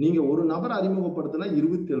தெரிஞ்சுக்கணும். நீங்க ஒரு நபர் அறிமுகப்படுத்தினா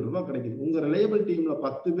 27 ரூபாய் கிடைக்குது. உங்க ரிலையபிள் டீம்ல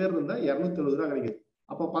 10 பேர் இருந்தா 270 ரூபாய் கிடைக்குது.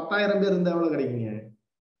 அப்ப 10,000 பேர் இருந்தா எவ்வளவு கிடைக்குங்க?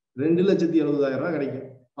 2,70,000 ரூபாய் கிடைக்கும்.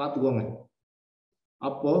 பாத்துக்கோங்க.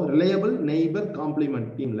 அப்போ ரிலையபிள் நெய்பர்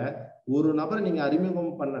காம்ப்ளிமெண்ட் டீம்ல ஒரு நபர் நீங்க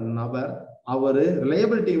அறிமுகம் பண்ண நபர் அவரு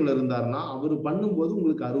ரிலையபிள் டீம்ல இருந்தாருன்னா அவரு பண்ணும்போது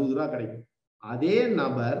உங்களுக்கு 60 ரூபாய் கிடைக்கும். அதே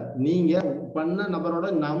நபர் நீங்க பண்ண நபரோட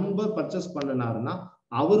நம்பர் பர்ச்சேஸ் பண்ணினாருன்னா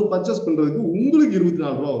அவரு பர்ச்சேஸ் பண்றதுக்கு உங்களுக்கு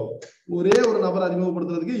 24 ரூபா வரும். ஒரே ஒரு நபர்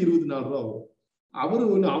அறிமுகப்படுத்துறதுக்கு 24 ரூபா வரும்.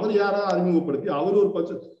 அவர் யாரா அறிமுகப்படுத்தி அவர் ஒரு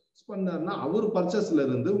பர்ச்சேஸ் பண்ணாருன்னா அவர் பர்ச்சேஸ்ல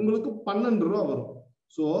இருந்து உங்களுக்கு 12 ரூபா வரும்.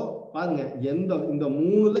 சோ பாருங்க, இந்த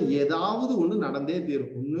 3ல ஏதாவது ஒண்ணு நடந்தே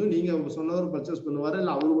தீரும். ஒண்ணு நீங்க சொன்னவர் பர்ச்சேஸ் பண்ணுவாரு,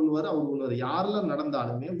 இல்ல அவரு பண்ணுவாரு. யாரெல்லாம்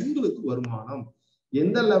நடந்தாலுமே உங்களுக்கு வருமானம்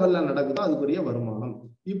எந்த லெவல்ல நடக்குதோ அதுக்குரிய வருமானம்.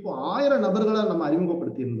 இப்போ 1000 நபர்களை நம்ம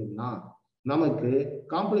அறிமுகப்படுத்தி இருந்தோம்னா நமக்கு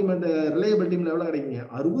காம்ப்ளிமெண்ட் ரிலையபிள் டீம்ல எவ்வளவு கிடைக்குங்க?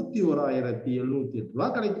 61,708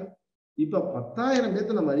 ரூபாய் கிடைக்கும். இப்ப 10,000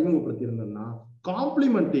 பேர்த்த நம்ம அறிமுகப்படுத்தி இருந்தோம்னா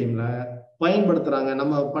காம்ப்ளிமெண்ட் டீம்ல பயன்படுத்துறாங்க.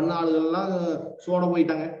 நம்ம பண்ண ஆளுகள்லாம் சோட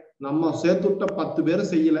போயிட்டாங்க. நம்ம சேர்த்து விட்ட 10 பேரை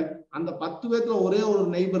செய்யல. அந்த 10 பேர்ல ஒரே ஒரு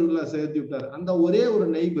நெய்பர்களை சேர்த்து விட்டாரு. அந்த ஒரே ஒரு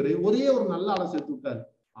நெய்பர் ஒரே ஒரு நல்ல ஆளை சேர்த்து விட்டாரு.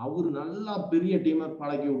 அவரு நல்லா பெரிய டீமை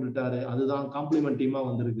பழக்கி விட்டுட்டாரு. அதுதான் காம்ப்ளிமெண்ட் டீமா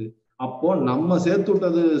வந்திருக்கு. அப்போ நம்ம சேர்த்து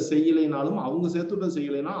விட்டது செய்யலைனாலும் அவங்க சேர்த்து விட்டது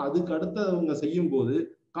செய்யலைன்னா அதுக்கு அடுத்தவங்க செய்யும் போது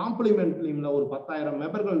காம்ப்ளிமெண்ட் டீம்ல ஒரு 10,000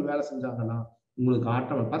 மெம்பர்கள் வேலை செஞ்சாங்கன்னா உங்களுக்கு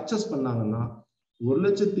ஆட்டம் பர்ச்சேஸ் பண்ணாங்கன்னா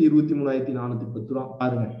 1,23,410 ரூபா.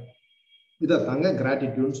 பாருங்க, இதை தாங்க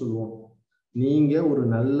கிராட்டிடியூட்னு சொல்லுவோம். நீங்க ஒரு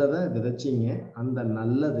நல்லதை விதைச்சிங்க, அந்த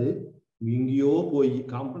நல்லது எங்கேயோ போய்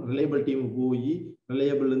ரிலையபிள் டீம் போய்,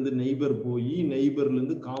 ரிலையபிள் இருந்து நெய்பர் போய், நெய்பர்ல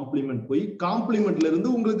இருந்து காம்ப்ளிமெண்ட் போய், காம்ப்ளிமெண்ட்ல இருந்து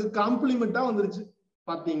உங்களுக்கு காம்ப்ளிமெண்டா வந்துருச்சு.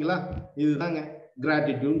 பாத்தீங்களா? இதுதாங்க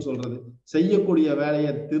கிராட்டிடியூட்னு சொல்றது. செய்யக்கூடிய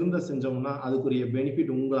வேலையை திருந்த செஞ்சோம்னா அதுக்குரிய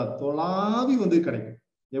பெனிஃபிட் உங்களை தொலாவி வந்து கிடைக்கும்.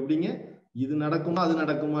 எப்படிங்க? இது நடக்குமா அது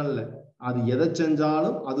நடக்குமா இல்லை, அது எதை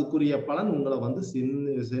செஞ்சாலும் அதுக்குரிய பலன் உங்களை வந்து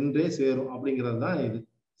சென்றே சேரும் அப்படிங்கிறது தான் இது.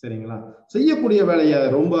 சரிங்களா? செய்யக்கூடிய வேலையை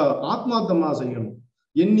ரொம்ப ஆத்மார்த்தமா செய்யணும்.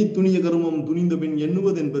 எண்ணி துணிய கருமம் துணிந்த பின்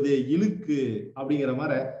எண்ணுவது என்பதே இழுக்கு அப்படிங்கிற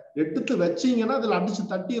மாதிரி எடுத்து வச்சீங்கன்னா அதுல அடிச்சு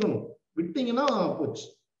தட்டிடணும், விட்டீங்கன்னா போச்சு.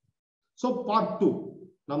 ஸோ பார்ட் 2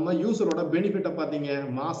 நம்ம யூசரோட பெனிஃபிட்டை பார்த்தீங்க,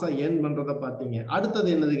 மாசம் ஏர்ன் பண்றதை பார்த்தீங்க. அடுத்தது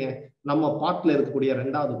என்னதுங்க? நம்ம பார்ட்ல இருக்கக்கூடிய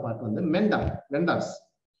 2வது பார்ட் வந்து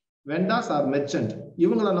வெண்டார்ஸ் ஆர் மெர்ச்சன்ட்.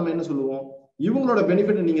 இவங்களை நம்ம என்ன சொல்லுவோம்? இவங்களோட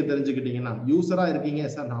பெனிஃபிட் நீங்க தெரிஞ்சுக்கிட்டீங்கன்னா, யூசரா இருக்கீங்க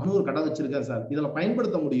சார், நானும் ஒரு கடை வச்சிருக்கேன் சார், இதுல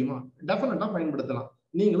பயன்படுத்த முடியுமா? டெஃபினட்டா பயன்படுத்தலாம்,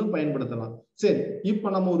 நீங்களும் பயன்படுத்தலாம். சரி,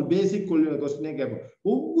 இப்ப நம்ம ஒரு பேசிக் கொஸ்டினே கேட்போம்.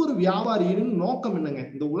 ஒவ்வொரு வியாபாரியின் நோக்கம் என்னங்க?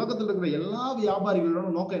 இந்த உலகத்துல இருக்கிற எல்லா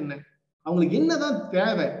வியாபாரிகளோட நோக்கம் என்ன? அவங்களுக்கு என்னதான்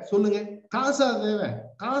தேவை சொல்லுங்க? காசா தேவை?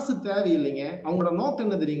 காசு தேவையில்லைங்க. அவங்களோட நோக்கம்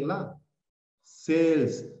என்ன தெரியுங்களா?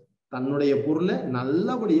 சேல்ஸ். தன்னுடைய பொருளை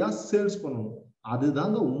நல்லபடியா சேல்ஸ் பண்ணணும்.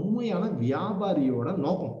 அதுதாங்க உண்மையான வியாபாரியோட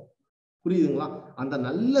நோக்கம். புரியுதுங்களா? அந்த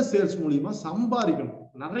நல்ல சேல்ஸ் மூலியமா சம்பாதிக்கணும்,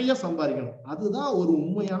 நிறைய சம்பாதிக்கணும். அதுதான் ஒரு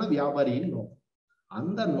உண்மையான வியாபாரியின் நோக்கம்.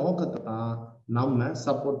 அந்த நோக்கத்தை தான் நம்ம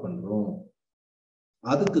சப்போர்ட் பண்றோம்.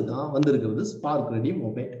 அதுக்கு தான் வந்திருக்கிறது ஸ்பார்க் ரெடி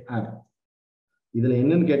மொபைல் ஆப். இதுல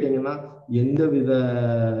என்னன்னு கேட்டீங்கன்னா, எந்த வித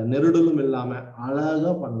நெருடலும் இல்லாம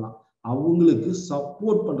அழகா பண்ணலாம். அவங்களுக்கு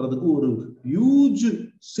சப்போர்ட் பண்றதுக்கு ஒரு ஹியூஜ்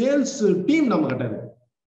சேல்ஸ் டீம் நம்ம கிட்ட இருக்கு.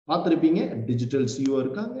 பார்த்திருப்பீங்க, டிஜிட்டல் சிஓ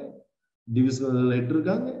இருக்காங்க, டிவிஷனல் ஹெட்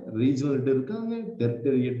இருக்காங்க, ரீஜனல் ஹெட் இருக்காங்க,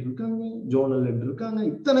 டெரிட்டரி ஹெட் இருக்காங்க, ஜோனல் ஹெட் இருக்காங்க.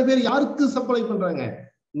 இத்தனை பேர் யாருக்கு சப்ளை பண்றாங்க?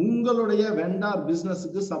 உங்களுடைய வெண்டார்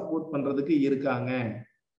பிசினஸுக்கு சப்போர்ட் பண்றதுக்கு இருக்காங்க.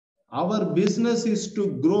 அவர் business is to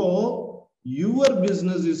grow, your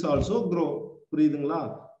business is also grow. புரியுதுங்களா?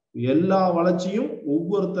 எல்லா வளர்ச்சியும்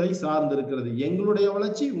ஒவ்வொருத்தரை சார்ந்து இருக்கிறது. எங்களுடைய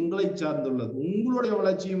வளர்ச்சி உங்களை சார்ந்துள்ளது, உங்களுடைய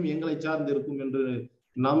வளர்ச்சியும் எங்களை சார்ந்து இருக்கும் என்று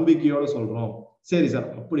நம்பிக்கையோட சொல்றோம். சரி சார்,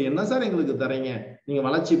 அப்படி என்ன சார் எங்களுக்கு தரீங்க, நீங்க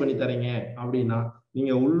வளர்ச்சி பண்ணி தரீங்க அப்படின்னா,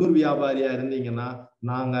 நீங்க உள்ளூர் வியாபாரியா இருந்தீங்கன்னா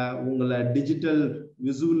நாங்க உங்களை டிஜிட்டல்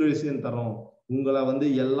விசுவலைசேஷன் தரோம், உங்களை வந்து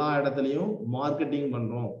எல்லா இடத்துலையும் மார்க்கெட்டிங்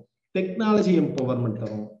பண்றோம், டெக்னாலஜி எம்பவர்மெண்ட்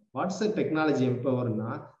தரோம். வாட்ஸ் டெக்னாலஜி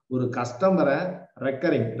எம்பவர்னா, ஒரு கஸ்டமரை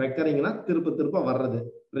ரெக்கரிங்னா திருப்ப வர்றது,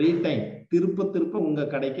 ரீடைம் திருப்ப உங்க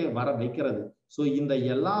கடைக்கு வர வைக்கிறது. ஸோ இந்த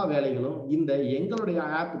எல்லா வேலைகளும் இந்த எங்களுடைய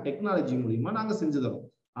ஆப் டெக்னாலஜி மூலியமா நாங்க செஞ்சு தரோம்.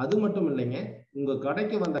 அது மட்டும் இல்லைங்க, உங்க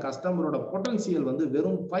கடைக்கு வந்த கஸ்டமரோட பொட்டன்சியல் வந்து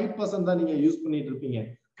வெறும் 5% தான் நீங்க யூஸ் பண்ணிட்டு இருப்பீங்க.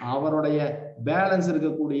 அவருடைய பேலன்ஸ்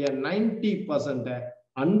இருக்கக்கூடிய 90%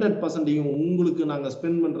 100% உங்களுக்கு நாங்க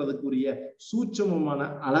ஸ்பெண்ட் பண்றதுக்குரிய சூட்சமமான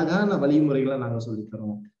அழகான வழிமுறைகளை நாங்க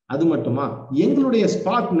சொல்லித்தரோம். அது மட்டுமா, எங்களுடைய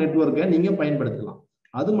ஸ்பார்க் நெட்வொர்க்கை நீங்க பயன்படுத்தலாம்.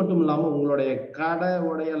 அது மட்டும் இல்லாம உங்களுடைய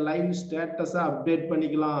கடையோடைய லைவ் ஸ்டேட்டஸை அப்டேட்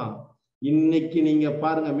பண்ணிக்கலாம். இன்னைக்கு நீங்க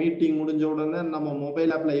பாருங்க, மீட்டிங் முடிஞ்ச உடனே நம்ம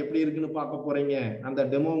மொபைல் ஆப்ல எப்படி இருக்குன்னு பார்க்க போறீங்க. அந்த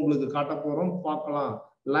டெமோ உங்களுக்கு காட்ட போறோம், பார்க்கலாம்.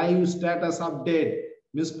 லைவ் ஸ்டேட்டஸ் அப்டேட்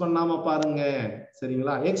மிஸ் பண்ணாம பாருங்க.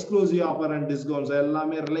 சரிங்களா? எக்ஸ்க்ளூசிவ் ஆஃபர் அண்ட் டிஸ்கவுண்ட்ஸ்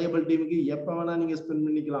எல்லாமே ரிலையபிள் டீமுக்கு எப்ப வேணா நீங்க ஸ்பெண்ட்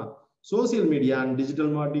பண்ணிக்கலாம். Social media and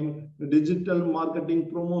digital marketing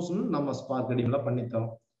promotion நம்ம ஸ்பார்க் டீம்ல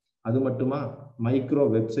பண்ணித்தரோம். அது மட்டுமா, மைக்ரோ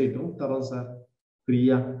வெப்சைட்டும் தரோம் சார்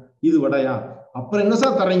ஃப்ரீயா. இது வடையா? அப்புறம் என்ன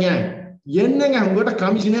சார் தரீங்க? என்னங்க உங்ககிட்ட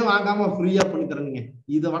கமிஷனே வாங்காம ஃப்ரீயா பண்ணி தரீங்க,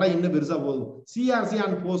 இதை விட இன்னும் பெருசா போதும். CRC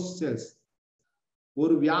and post sales.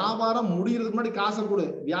 ஒரு வியாபாரம் முடிகிறதுக்கு முன்னாடி காசை கொடு,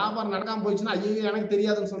 வியாபாரம் நடக்காம போயிடுச்சுன்னா ஐயோ எனக்கு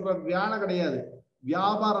தெரியாதுன்னு சொல்ற வேலை கிடையாது.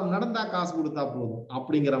 வியாபாரம் நடந்தா காசு கொடுத்தா போதும்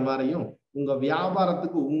அப்படிங்கிற மாதிரியும், உங்க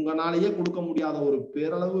வியாபாரத்துக்கு உங்களாலேயே கொடுக்க முடியாத ஒரு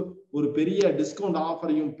பேரளவு ஒரு பெரிய டிஸ்கவுண்ட்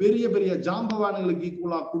ஆஃபரையும் பெரிய பெரிய ஜாம்பவான்களுக்கு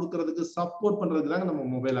ஈக்குவலா கொடுக்கறதுக்கு சப்போர்ட் பண்றதுக்கு தாங்க நம்ம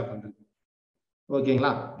மொபைலா பண்றோம்.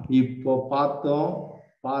 ஓகேங்களா? இப்போ பார்த்தோம்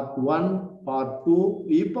பார்ட் 1, பார்ட் 2,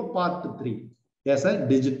 இப்போ part 3 as a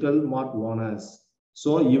digital mart owners.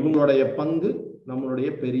 So இவங்களுடைய பங்கு நம்மளுடைய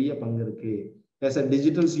பெரிய பங்கு இருக்கு. as a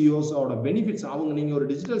digital CEOs ஓட பெனிஃபிட்ஸ், அவங்க நீங்க ஒரு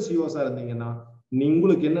டிஜிட்டல் CEOஸா இருந்தீங்கன்னா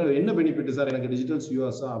உங்களுக்கு என்ன பெனிஃபிட் சார் எனக்கு டிஜிட்டல்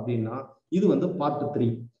CEOஸா அப்படின்னா, இது வந்து பார்ட் 3.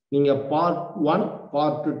 நீங்க பார்ட் 1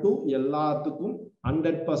 பார்ட் 2 எல்லாத்துக்கும்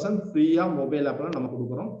 100% ஃப்ரீயா மொபைல் ஆப்ல நம்ம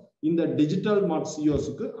கொடுக்குறோம். இந்த டிஜிட்டல் மார்ட்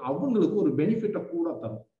சிஓஸ்க்கு அவங்களுக்கு ஒரு பெனிஃபிட்டை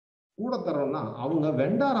கூட தரோம்னா அவங்க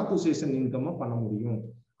வெண்டார் அசோசியேஷன் இன்கம் பண்ண முடியும்.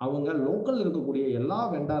 அவங்க லோக்கல் இருக்கக்கூடிய எல்லா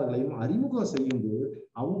வெண்டார்களையும் அறிமுகம் செய்யும் போது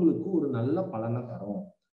அவங்களுக்கு ஒரு நல்ல பலனை தரும்.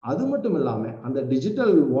 அது மட்டும் இல்லாம அந்த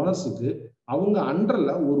டிஜிட்டல் ஓனர்ஸுக்கு அவங்க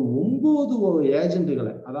அண்டர்ல ஒரு 9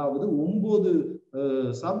 ஏஜென்ட்டுகளை, அதாவது 9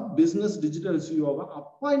 சப் பிசினஸ் டிஜிட்டல் சிஓவை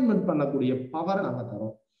அப்பாயின்மெண்ட் பண்ணக்கூடிய பவரை நாங்க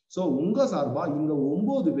தரோம். ஸோ உங்க சார்பா இந்த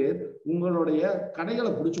 9 பேர் உங்களுடைய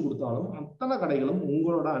கடைகளை பிடிச்சு கொடுத்தாலும் அத்தனை கடைகளும்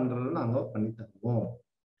உங்களோட அண்டர்ல நாங்க பண்ணி தருவோம்.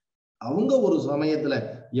 அவங்க ஒரு சமயத்துல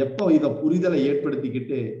எப்போ இதை புரிதலை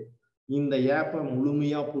ஏற்படுத்திக்கிட்டு இந்த ஆப்பை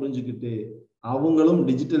முழுமையா புரிஞ்சுக்கிட்டு அவங்களும்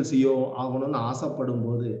டிஜிட்டல் சிஓ ஆகணும்னு ஆசைப்படும்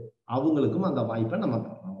போது அவங்களுக்கும் அந்த வாய்ப்பை நம்ம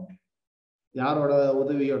தரோம். யாரோட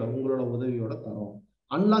உதவியோட? உங்களோட உதவியோட தரோம்.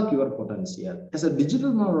 Unlock your potential.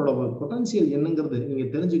 Digital மார்ட்டோட potential என்னங்கிறது நீங்க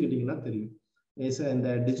தெரிஞ்சுக்கிட்டீங்கன்னா தெரியும். இந்த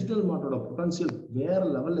டிஜிட்டல் மார்ட்டோட பொட்டன்சியல் வேற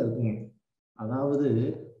லெவல்ல இருக்குங்க. அதாவது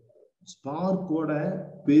ஸ்பார்க்கோட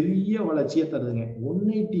பெரிய வளர்ச்சியை தருதுங்க.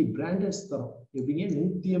 180 பிராண்டட்ஸ் தரும். எப்படிங்க?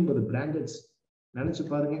 180 பிராண்டட்ஸ். நினைச்சு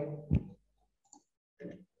பாருங்க.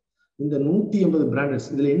 இந்த 180 பிராண்டட்ஸ்,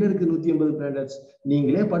 இதுல என்ன இருக்கு? 180 பிராண்டட்ஸ்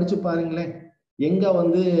நீங்களே படிச்சு பாருங்களேன். எங்க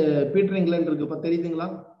வந்து பீட்டர் இங்கிலாந்து இருக்கு, இப்ப தெரியுதுங்களா?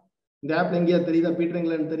 இந்த ஆப்ல எங்கேயா தெரியுதா? பீட்டர்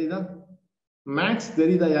இங்கிலாந்து தெரியுதா? மேக்ஸ்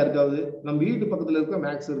தெரியுதா யாருக்காவது? நம்ம வீட்டு பக்கத்துல இருக்க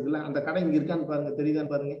மேக்ஸ் இருக்குல்ல, அந்த கடை இங்க இருக்கான்னு பாருங்க,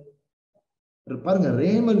 தெரியுதான்னு பாருங்க. பாருங்க,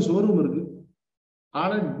 ரேமன் ஷோரூம் இருக்கு.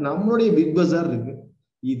 ஆனா நம்மளுடைய பிக் பஜார் இருக்கு.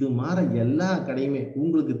 இது மாதிரி எல்லா கடையுமே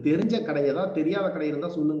உங்களுக்கு தெரிஞ்ச கடை, ஏதாவது தெரியாத கடை இருந்தா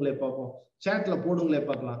சொல்லுங்களே பார்ப்போம். சேட்ல போடுங்களே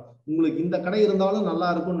பார்க்கலாம். உங்களுக்கு இந்த கடை இருந்தாலும் நல்லா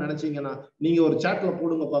இருக்கும்னு நினைச்சீங்கன்னா நீங்க ஒரு சேட்ல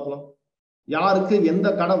போடுங்க பார்க்கலாம். யாருக்கு எந்த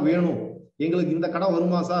கடை வேணும், எங்களுக்கு இந்த கடை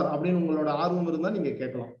வருமா சார் அப்படின்னு உங்களோட ஆர்வம் இருந்தா நீங்க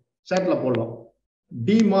கேட்கலாம், சேட்ல போடலாம்.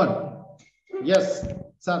 டிமார்ட், எஸ்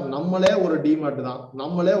சார், நம்மளே ஒரு டிமார்ட் தான்,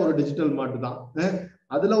 நம்மளே ஒரு டிஜிட்டல் மார்ட் தான்.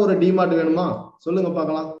 அதுல ஒரு டிமார்ட் வேணுமா சொல்லுங்க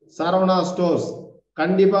பார்க்கலாம். சரவணா ஸ்டோர்ஸ்,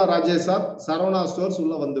 கண்டிப்பா ராஜேஷ் சார், சரவணா ஸ்டோர்ஸ்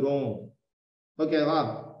உள்ள வந்துடும். ஓகேவா?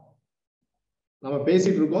 நம்ம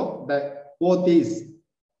பேசிட்டு இருக்கோம். போத்தீஸ்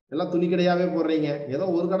எல்லாம் துணி கடையாவே போடுறீங்க, ஏதோ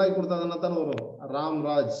ஒரு கடை கொடுத்தாதானே தானே வரும்.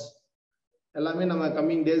 ராம்ராஜ் எல்லாமே நம்ம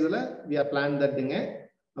கம்மிங் டேஸ்ல we are plan தட்டுங்க,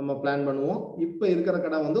 நம்ம பிளான் பண்ணுவோம். இப்ப இருக்கிற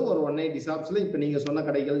கடை வந்து ஒரு 180 ஷாப்ஸ்ல இப்ப நீங்க சொன்ன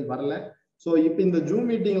கடைகள் வரல. ஸோ இப்ப இந்த ஜூம்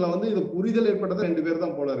மீட்டிங்ல வந்து இது புரிதல் ஏற்பட்டது 2 பேர்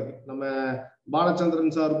தான் போல இருக்கு. நம்ம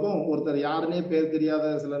பாலச்சந்திரன் சாருக்கும் ஒருத்தர் யாருன்னே பேர் தெரியாத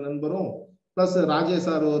சில நண்பரும், பிளஸ் ராஜேஷ்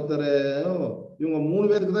சார் ஒருத்தர், இவங்க 3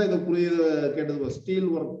 பேருக்கு தான் இது புரியுது கேட்டது.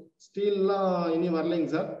 ஸ்டீல் ஒர்க், ஸ்டீல்லாம் இனி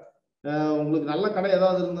வரலைங்க சார். உங்களுக்கு நல்ல கடை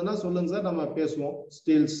ஏதாவது இருந்ததுன்னா சொல்லுங்க சார், நம்ம பேசுவோம்.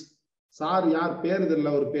 ஸ்டீல்ஸ் சார் யார் பேரு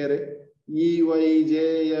தெரியல, ஒரு பேரு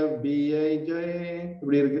EYJFBIJ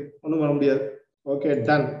இப்படி இருக்கு, ஒன்றும் பண்ண முடியாது. Okay,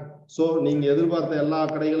 ton. ஸோ நீங்க எதிர்பார்த்த எல்லா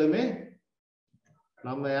கடைகளுமே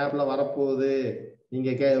நம்ம ஆப்ல வரப்போகுது. நீங்க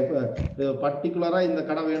பர்டிகுலரா இந்த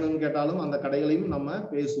கடை வேணும்னு கேட்டாலும் அந்த கடைகளையும் நம்ம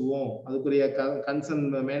பேசுவோம். அதுக்குரிய கன்சர்ன்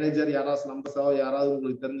மேனேஜர் யாராவது நம்பர்ஸோ யாராவது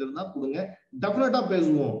உங்களுக்கு தெரிஞ்சிருந்தா கொடுங்க, டெஃபினட்டா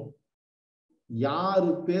பேசுவோம். யாரு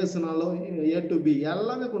பேசினாலும் A to B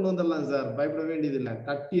எல்லாமே கொண்டு வந்துடலாம் சார், பயப்பட வேண்டியது இல்லை.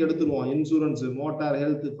 கட்டி எடுத்துருவோம். இன்சூரன்ஸ், மோட்டார்,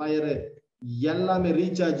 ஹெல்த், ஃபயர் எல்லாமே,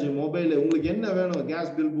 ரீசார்ஜ், மொபைல், உங்களுக்கு என்ன வேணும்,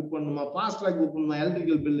 கேஸ் பில் புக் பண்ணணுமா, ஃபாஸ்ட்ராக் புக் பண்ணணுமா,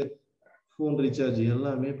 எலக்ட்ரிக்கல் பில், ஃபோன் ரீசார்ஜ்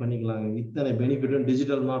எல்லாமே பண்ணிக்கலாங்க. இத்தனை பெனிஃபிட்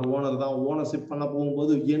டிஜிட்டல் மார்ட் ஓனர் தான். ஓனர்ஷிப் பண்ண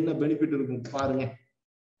போகும்போது என்ன பெனிஃபிட் இருக்கும் பாருங்க.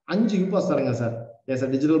 5 யூபாஸ் தரங்க sir. Yes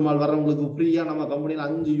sir, digital mall வர்றவங்களுக்கு ஃப்ரீயா நம்ம கம்பெனியில்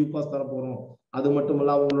 5 யூபாஸ் தர போறோம். அது மட்டும்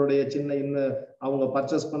இல்ல, அவங்களுடைய சின்ன இன்னும் அவங்க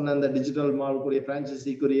பர்ச்சேஸ் பண்ண அந்த டிஜிட்டல் மாலுக்குரிய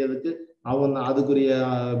பிரான்ச்சைசிக்குரியதுக்கு அவங்க அதுக்குரிய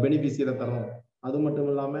பெனிஃபிஷியரை தரோம். அது மட்டும்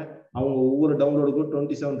இல்லாம அவங்க ஒவ்வொரு டவுன்லோடுக்கும்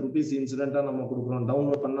 27 ருபீஸ் இன்சிடென்ட்டா நம்ம கொடுக்குறோம்.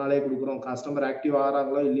 டவுன்லோட் பண்ணாலே கொடுக்குறோம். கஸ்டமர் ஆக்டிவ்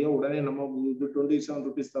ஆகிறாங்களோ இல்லையோ உடனே நம்ம 27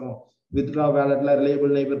 ருபீஸ் தரோம். வித்ட்ரா வேலட்ல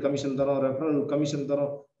ரிலேபிள் நெய்பர் கமிஷன் தரோம், ரெஃபரல் கமிஷன்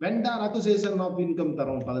தரோம், வெண்டார் அசோசியேஷன் ஆஃப் இன்கம்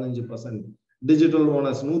தரோம் 15%. Digital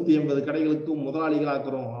owners 180 கடைகளுக்கும்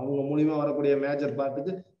முதலாளிகளாக்குறோம். அவங்க மூலியமா வரக்கூடிய மேஜர்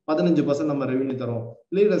பார்ட்டுக்கு 15% நம்ம ரெவன்யூ தரோம்.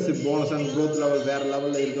 Leadership bonus and growth level வேற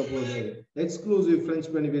லெவல்ல இருக்க போகுது. எக்ஸ்க்ளூசிவ் ஃப்ரெஞ்ச்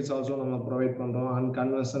பெனிஃபிட்ஸ் ஆல்சோ நம்ம ப்ரொவைட் பண்றோம். அண்ட்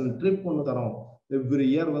கன்வென்ஷன் ட்ரிப் ஒன்று தரோம். எவ்ரி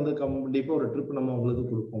இயர் வந்து கண்டிப்பா ஒரு ட்ரிப் நம்ம உங்களுக்கு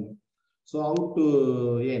கொடுப்போம். ஸோ அவுட் டு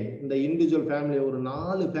ஏன் இந்த இண்டிவிஜுவல் ஃபேமிலி ஒரு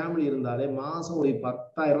 4 ஃபேமிலி இருந்தாலே மாசம் ஒரு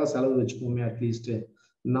 10,000 ரூபாய் செலவு வச்சுக்கோமே அட்லீஸ்ட்.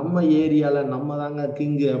 நம்ம ஏரியால நம்ம தாங்க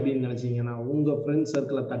கிங்கு அப்படின்னு நினைச்சீங்கன்னா உங்க ஃப்ரெண்ட்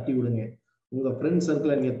சர்க்கிளை தட்டி விடுங்க. உங்க ஃப்ரெண்ட்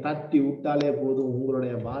சர்க்கிளை நீங்க தட்டி விட்டாலே போதும்,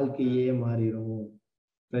 உங்களுடைய வாழ்க்கையே மாறிடும்.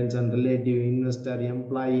 Friends and relative, investor,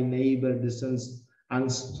 employee, neighbour, distance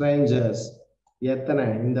and strangers. எத்தனை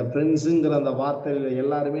இந்த ஃப்ரெண்ட்ஸுங்கிற அந்த வார்த்தையில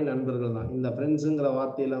எல்லாருமே நண்பர்கள் தான். இந்த ஃப்ரெண்ட்ஸுங்கிற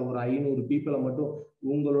வார்த்தையில ஒரு 500 பீப்புளை மட்டும்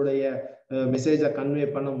உங்களுடைய மெசேஜை கன்வே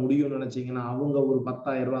பண்ண முடியும்னு நினைச்சீங்கன்னா அவங்க ஒரு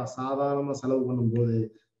 10,000 ரூபாய் சாதாரணமா செலவு பண்ணும்போது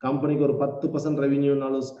கம்பெனிக்கு ஒரு 10%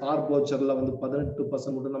 ரெவன்யூனாலும் ஸ்பார்க் வவுச்சர்ல வந்து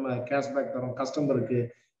 18% மட்டும் நம்ம கேஷ்பேக் தரோம் கஸ்டமருக்கு.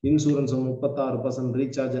 இன்சூரன்ஸ் 36%,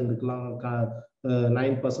 ரீசார்ஜ் இருக்கலாம்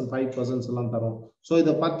 9%, 5% எல்லாம் தரும். ஸோ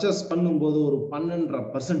இதை பர்ச்சேஸ் பண்ணும்போது ஒரு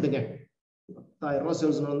 12.5%ங்க. 10,000 ரூபாய்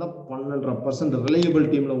சேல்ஸ் நடந்தா 12.5% ரிலையபிள்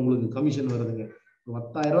டீம்ல உங்களுக்கு கமிஷன் வருதுங்க.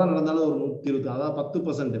 10,000 ரூபாய் நடந்தாலும் ஒரு 120, அதாவது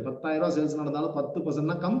 10%. 10,000 ரூபாய் சேல்ஸ் நடந்தாலும்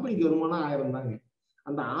 10%னா கம்பெனிக்கு வருமானம் 1000 தாங்க.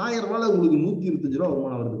 அந்த 1000 ரூபாயில உங்களுக்கு 125 ரூபாய்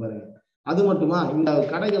வருமானம் வருது பாருங்க. அது மட்டுமா, இந்த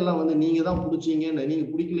கடைகள்லாம் வந்து நீங்க தான் பிடிச்சீங்கன்னு, நீங்க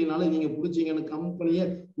பிடிக்கலனாலும் நீங்க பிடிச்சீங்கன்னு கம்பெனியே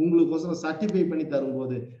உங்களுக்கு சர்டிஃபை பண்ணி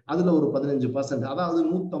தரும்போது அதுல ஒரு 15%, அதாவது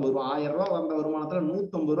 150 ரூபாய். 1000 ரூபாய் வந்த வருமானத்துல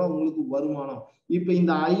 150 ரூபாய் உங்களுக்கு வருமானம். இப்ப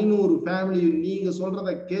இந்த 500 ஃபேமிலி நீங்க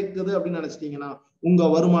சொல்றத கேட்குது அப்படின்னு நினைச்சிட்டீங்கன்னா உங்க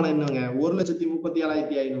வருமானம் என்னங்க?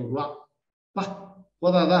 1,37,500 ரூபாய்.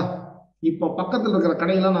 போதாதா? இப்ப பக்கத்துல இருக்கிற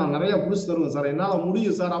கடையெல்லாம் நான் நிறைய புடிச்சு தருவேன் சார், என்னால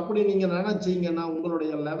முடியும் சார் அப்படி நீங்க நினைச்சீங்கன்னா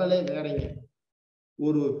உங்களுடைய லெவலே வேறங்க.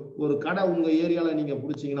 ஒரு கடை உங்க ஏரியால நீங்க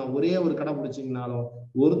பிடிச்சீங்கன்னா, ஒரே ஒரு கடை பிடிச்சீங்கன்னாலும்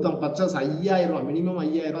ஒருத்தன் பர்ச்சேஸ் 5,000 ரூபாய், மினிமம்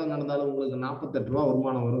 5,000 ரூபாய் நடந்தாலும் உங்களுக்கு 48 ரூபாய்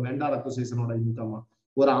வருமானம் வரும். வெண்டார் அக்விசிஷனோட இன்கமா.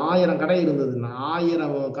 ஒரு 1000 கடை இருந்ததுன்னா,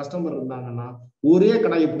 1000 கஸ்டமர் இருந்தாங்கன்னா, ஒரே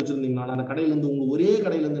கடையை பிடிச்சிருந்தீங்கன்னா அந்த கடையில இருந்து உங்களுக்கு ஒரே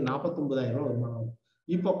கடையில இருந்து 49,000 ரூபாய் வருமானம் வரும்.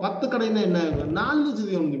 இப்ப 10 கடைன்னா என்ன?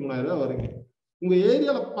 4,93,000 ரூபாய் வருங்க. உங்க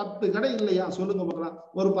ஏரியால 10 கடை இல்லையா சொல்லுங்க பார்க்கலாம்.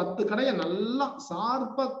 ஒரு 10 கடையை நல்லா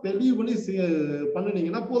சார்பா தெளிவு பண்ணி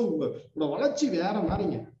பண்ணுனீங்கன்னா போதும், வளர்ச்சி வேற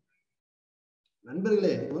மாதிரிங்க.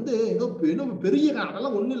 நண்பர்களே, வந்து ஏதோ பெரிய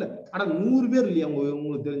அதெல்லாம் ஒண்ணு இல்லை. ஆனா 100 பேர் இல்லையா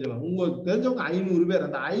உங்களுக்கு தெரிஞ்சவங்க 500 பேர்.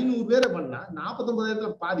 அந்த 500 பேரை பண்ணா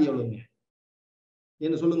 49,000 பாதி எவ்வளவுங்க?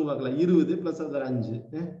 என்ன சொல்லுங்க பார்க்கலாம். 20 பிளஸ் 5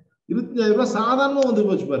 24,000 ரூபாய் சாதாரணமா வந்து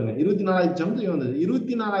போச்சு பாருங்க. 24,000 சம்திங் வந்தது.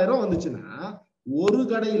 24,000 ரூபாய் வந்துச்சுன்னா ஒரு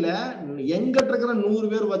கடையில எங்கிட்ட இருக்கிற 100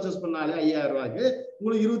 பேர் பர்ச்சேஸ் பண்ணாலே 5,000 ரூபாய்க்கு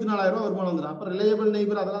உங்களுக்கு 24,000 ரூபாய் வருமானம் வந்துடும். அப்ப ரிலையபிள்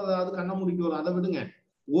நெய்பர் அதெல்லாம் அது கண்ண முடிக்க வரும், அதை விடுங்க.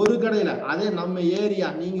 ஒரு கடையில அதே நம்ம ஏரியா,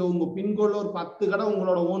 நீங்க உங்க பின்கோட்ல ஒரு 10 கடை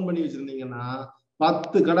உங்களோட ஓன் பண்ணி வச்சிருந்தீங்கன்னா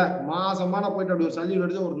 10 கடை மாசமான போயிட்டு அப்படி ஒரு சல்லி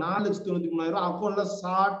எடுத்து ஒரு 4,93,000 ரூபாய் அக்கௌண்ட்ல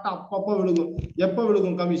ஷார்ட் அப்பப்ப விழுகும். எப்ப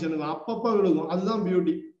விழுகும்? கமிஷனுக்கு அப்பப்ப விழுகும். அதுதான்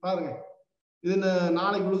பியூட்டி. பாருங்க, இது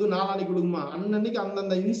நாளைக்கு விழுகும், நாளானைக்கு விழுகுமா? அன்னன்னைக்கு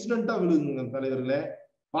அந்தந்த இன்சிடென்ட்டா விழுகுங்க தலைவர்களே.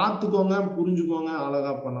 பார்த்துக்கோங்க, புரிஞ்சுக்கோங்க,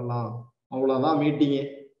 அழகா பண்ணலாம். அவ்வளவுதான் மீட்டிங்கு.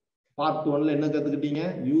 பார்ட் 1ல என்ன கத்துக்கிட்டீங்க?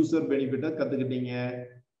 யூசர் பெனிஃபிட்டை கத்துக்கிட்டீங்க.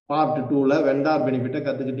 பார்ட் 2ல வெண்டார் பெனிஃபிட்டை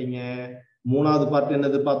கத்துக்கிட்டீங்க. 3வது பார்ட்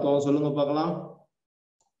என்னது பார்த்தோம் சொல்லுங்க பார்க்கலாம்.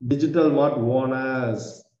 டிஜிட்டல் மார்ட் ஓனர்ஸ்.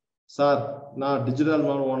 சார், நான் டிஜிட்டல்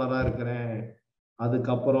மார்ட் ஓனரா இருக்கிறேன்.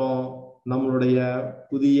 அதுக்கப்புறம் நம்மளுடைய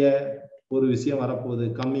புதிய ஒரு விஷயம் வரப்போகுது,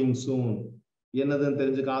 கம்மிங் சூன். என்னதுன்னு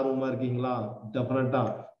தெரிஞ்சுக்க ஆர்வமா இருக்கீங்களா? டெஃபினட்டா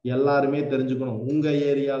எல்லாருமே தெரிஞ்சுக்கணும். உங்க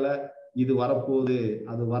ஏரியால இது வரப்போகுது.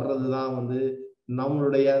 அது வர்றதுதான் வந்து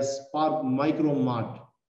நம்மளுடைய ஸ்பார்க் மைக்ரோ மார்ட்.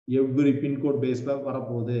 எவ்ரி பின்கோட் பேஸ்ல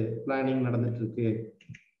வரப்போகுது. பிளானிங் நடந்துட்டு இருக்கு.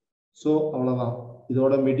 ஸோ அவ்வளவுதான்,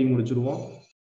 இதோட மீட்டிங் முடிச்சிருவோம்.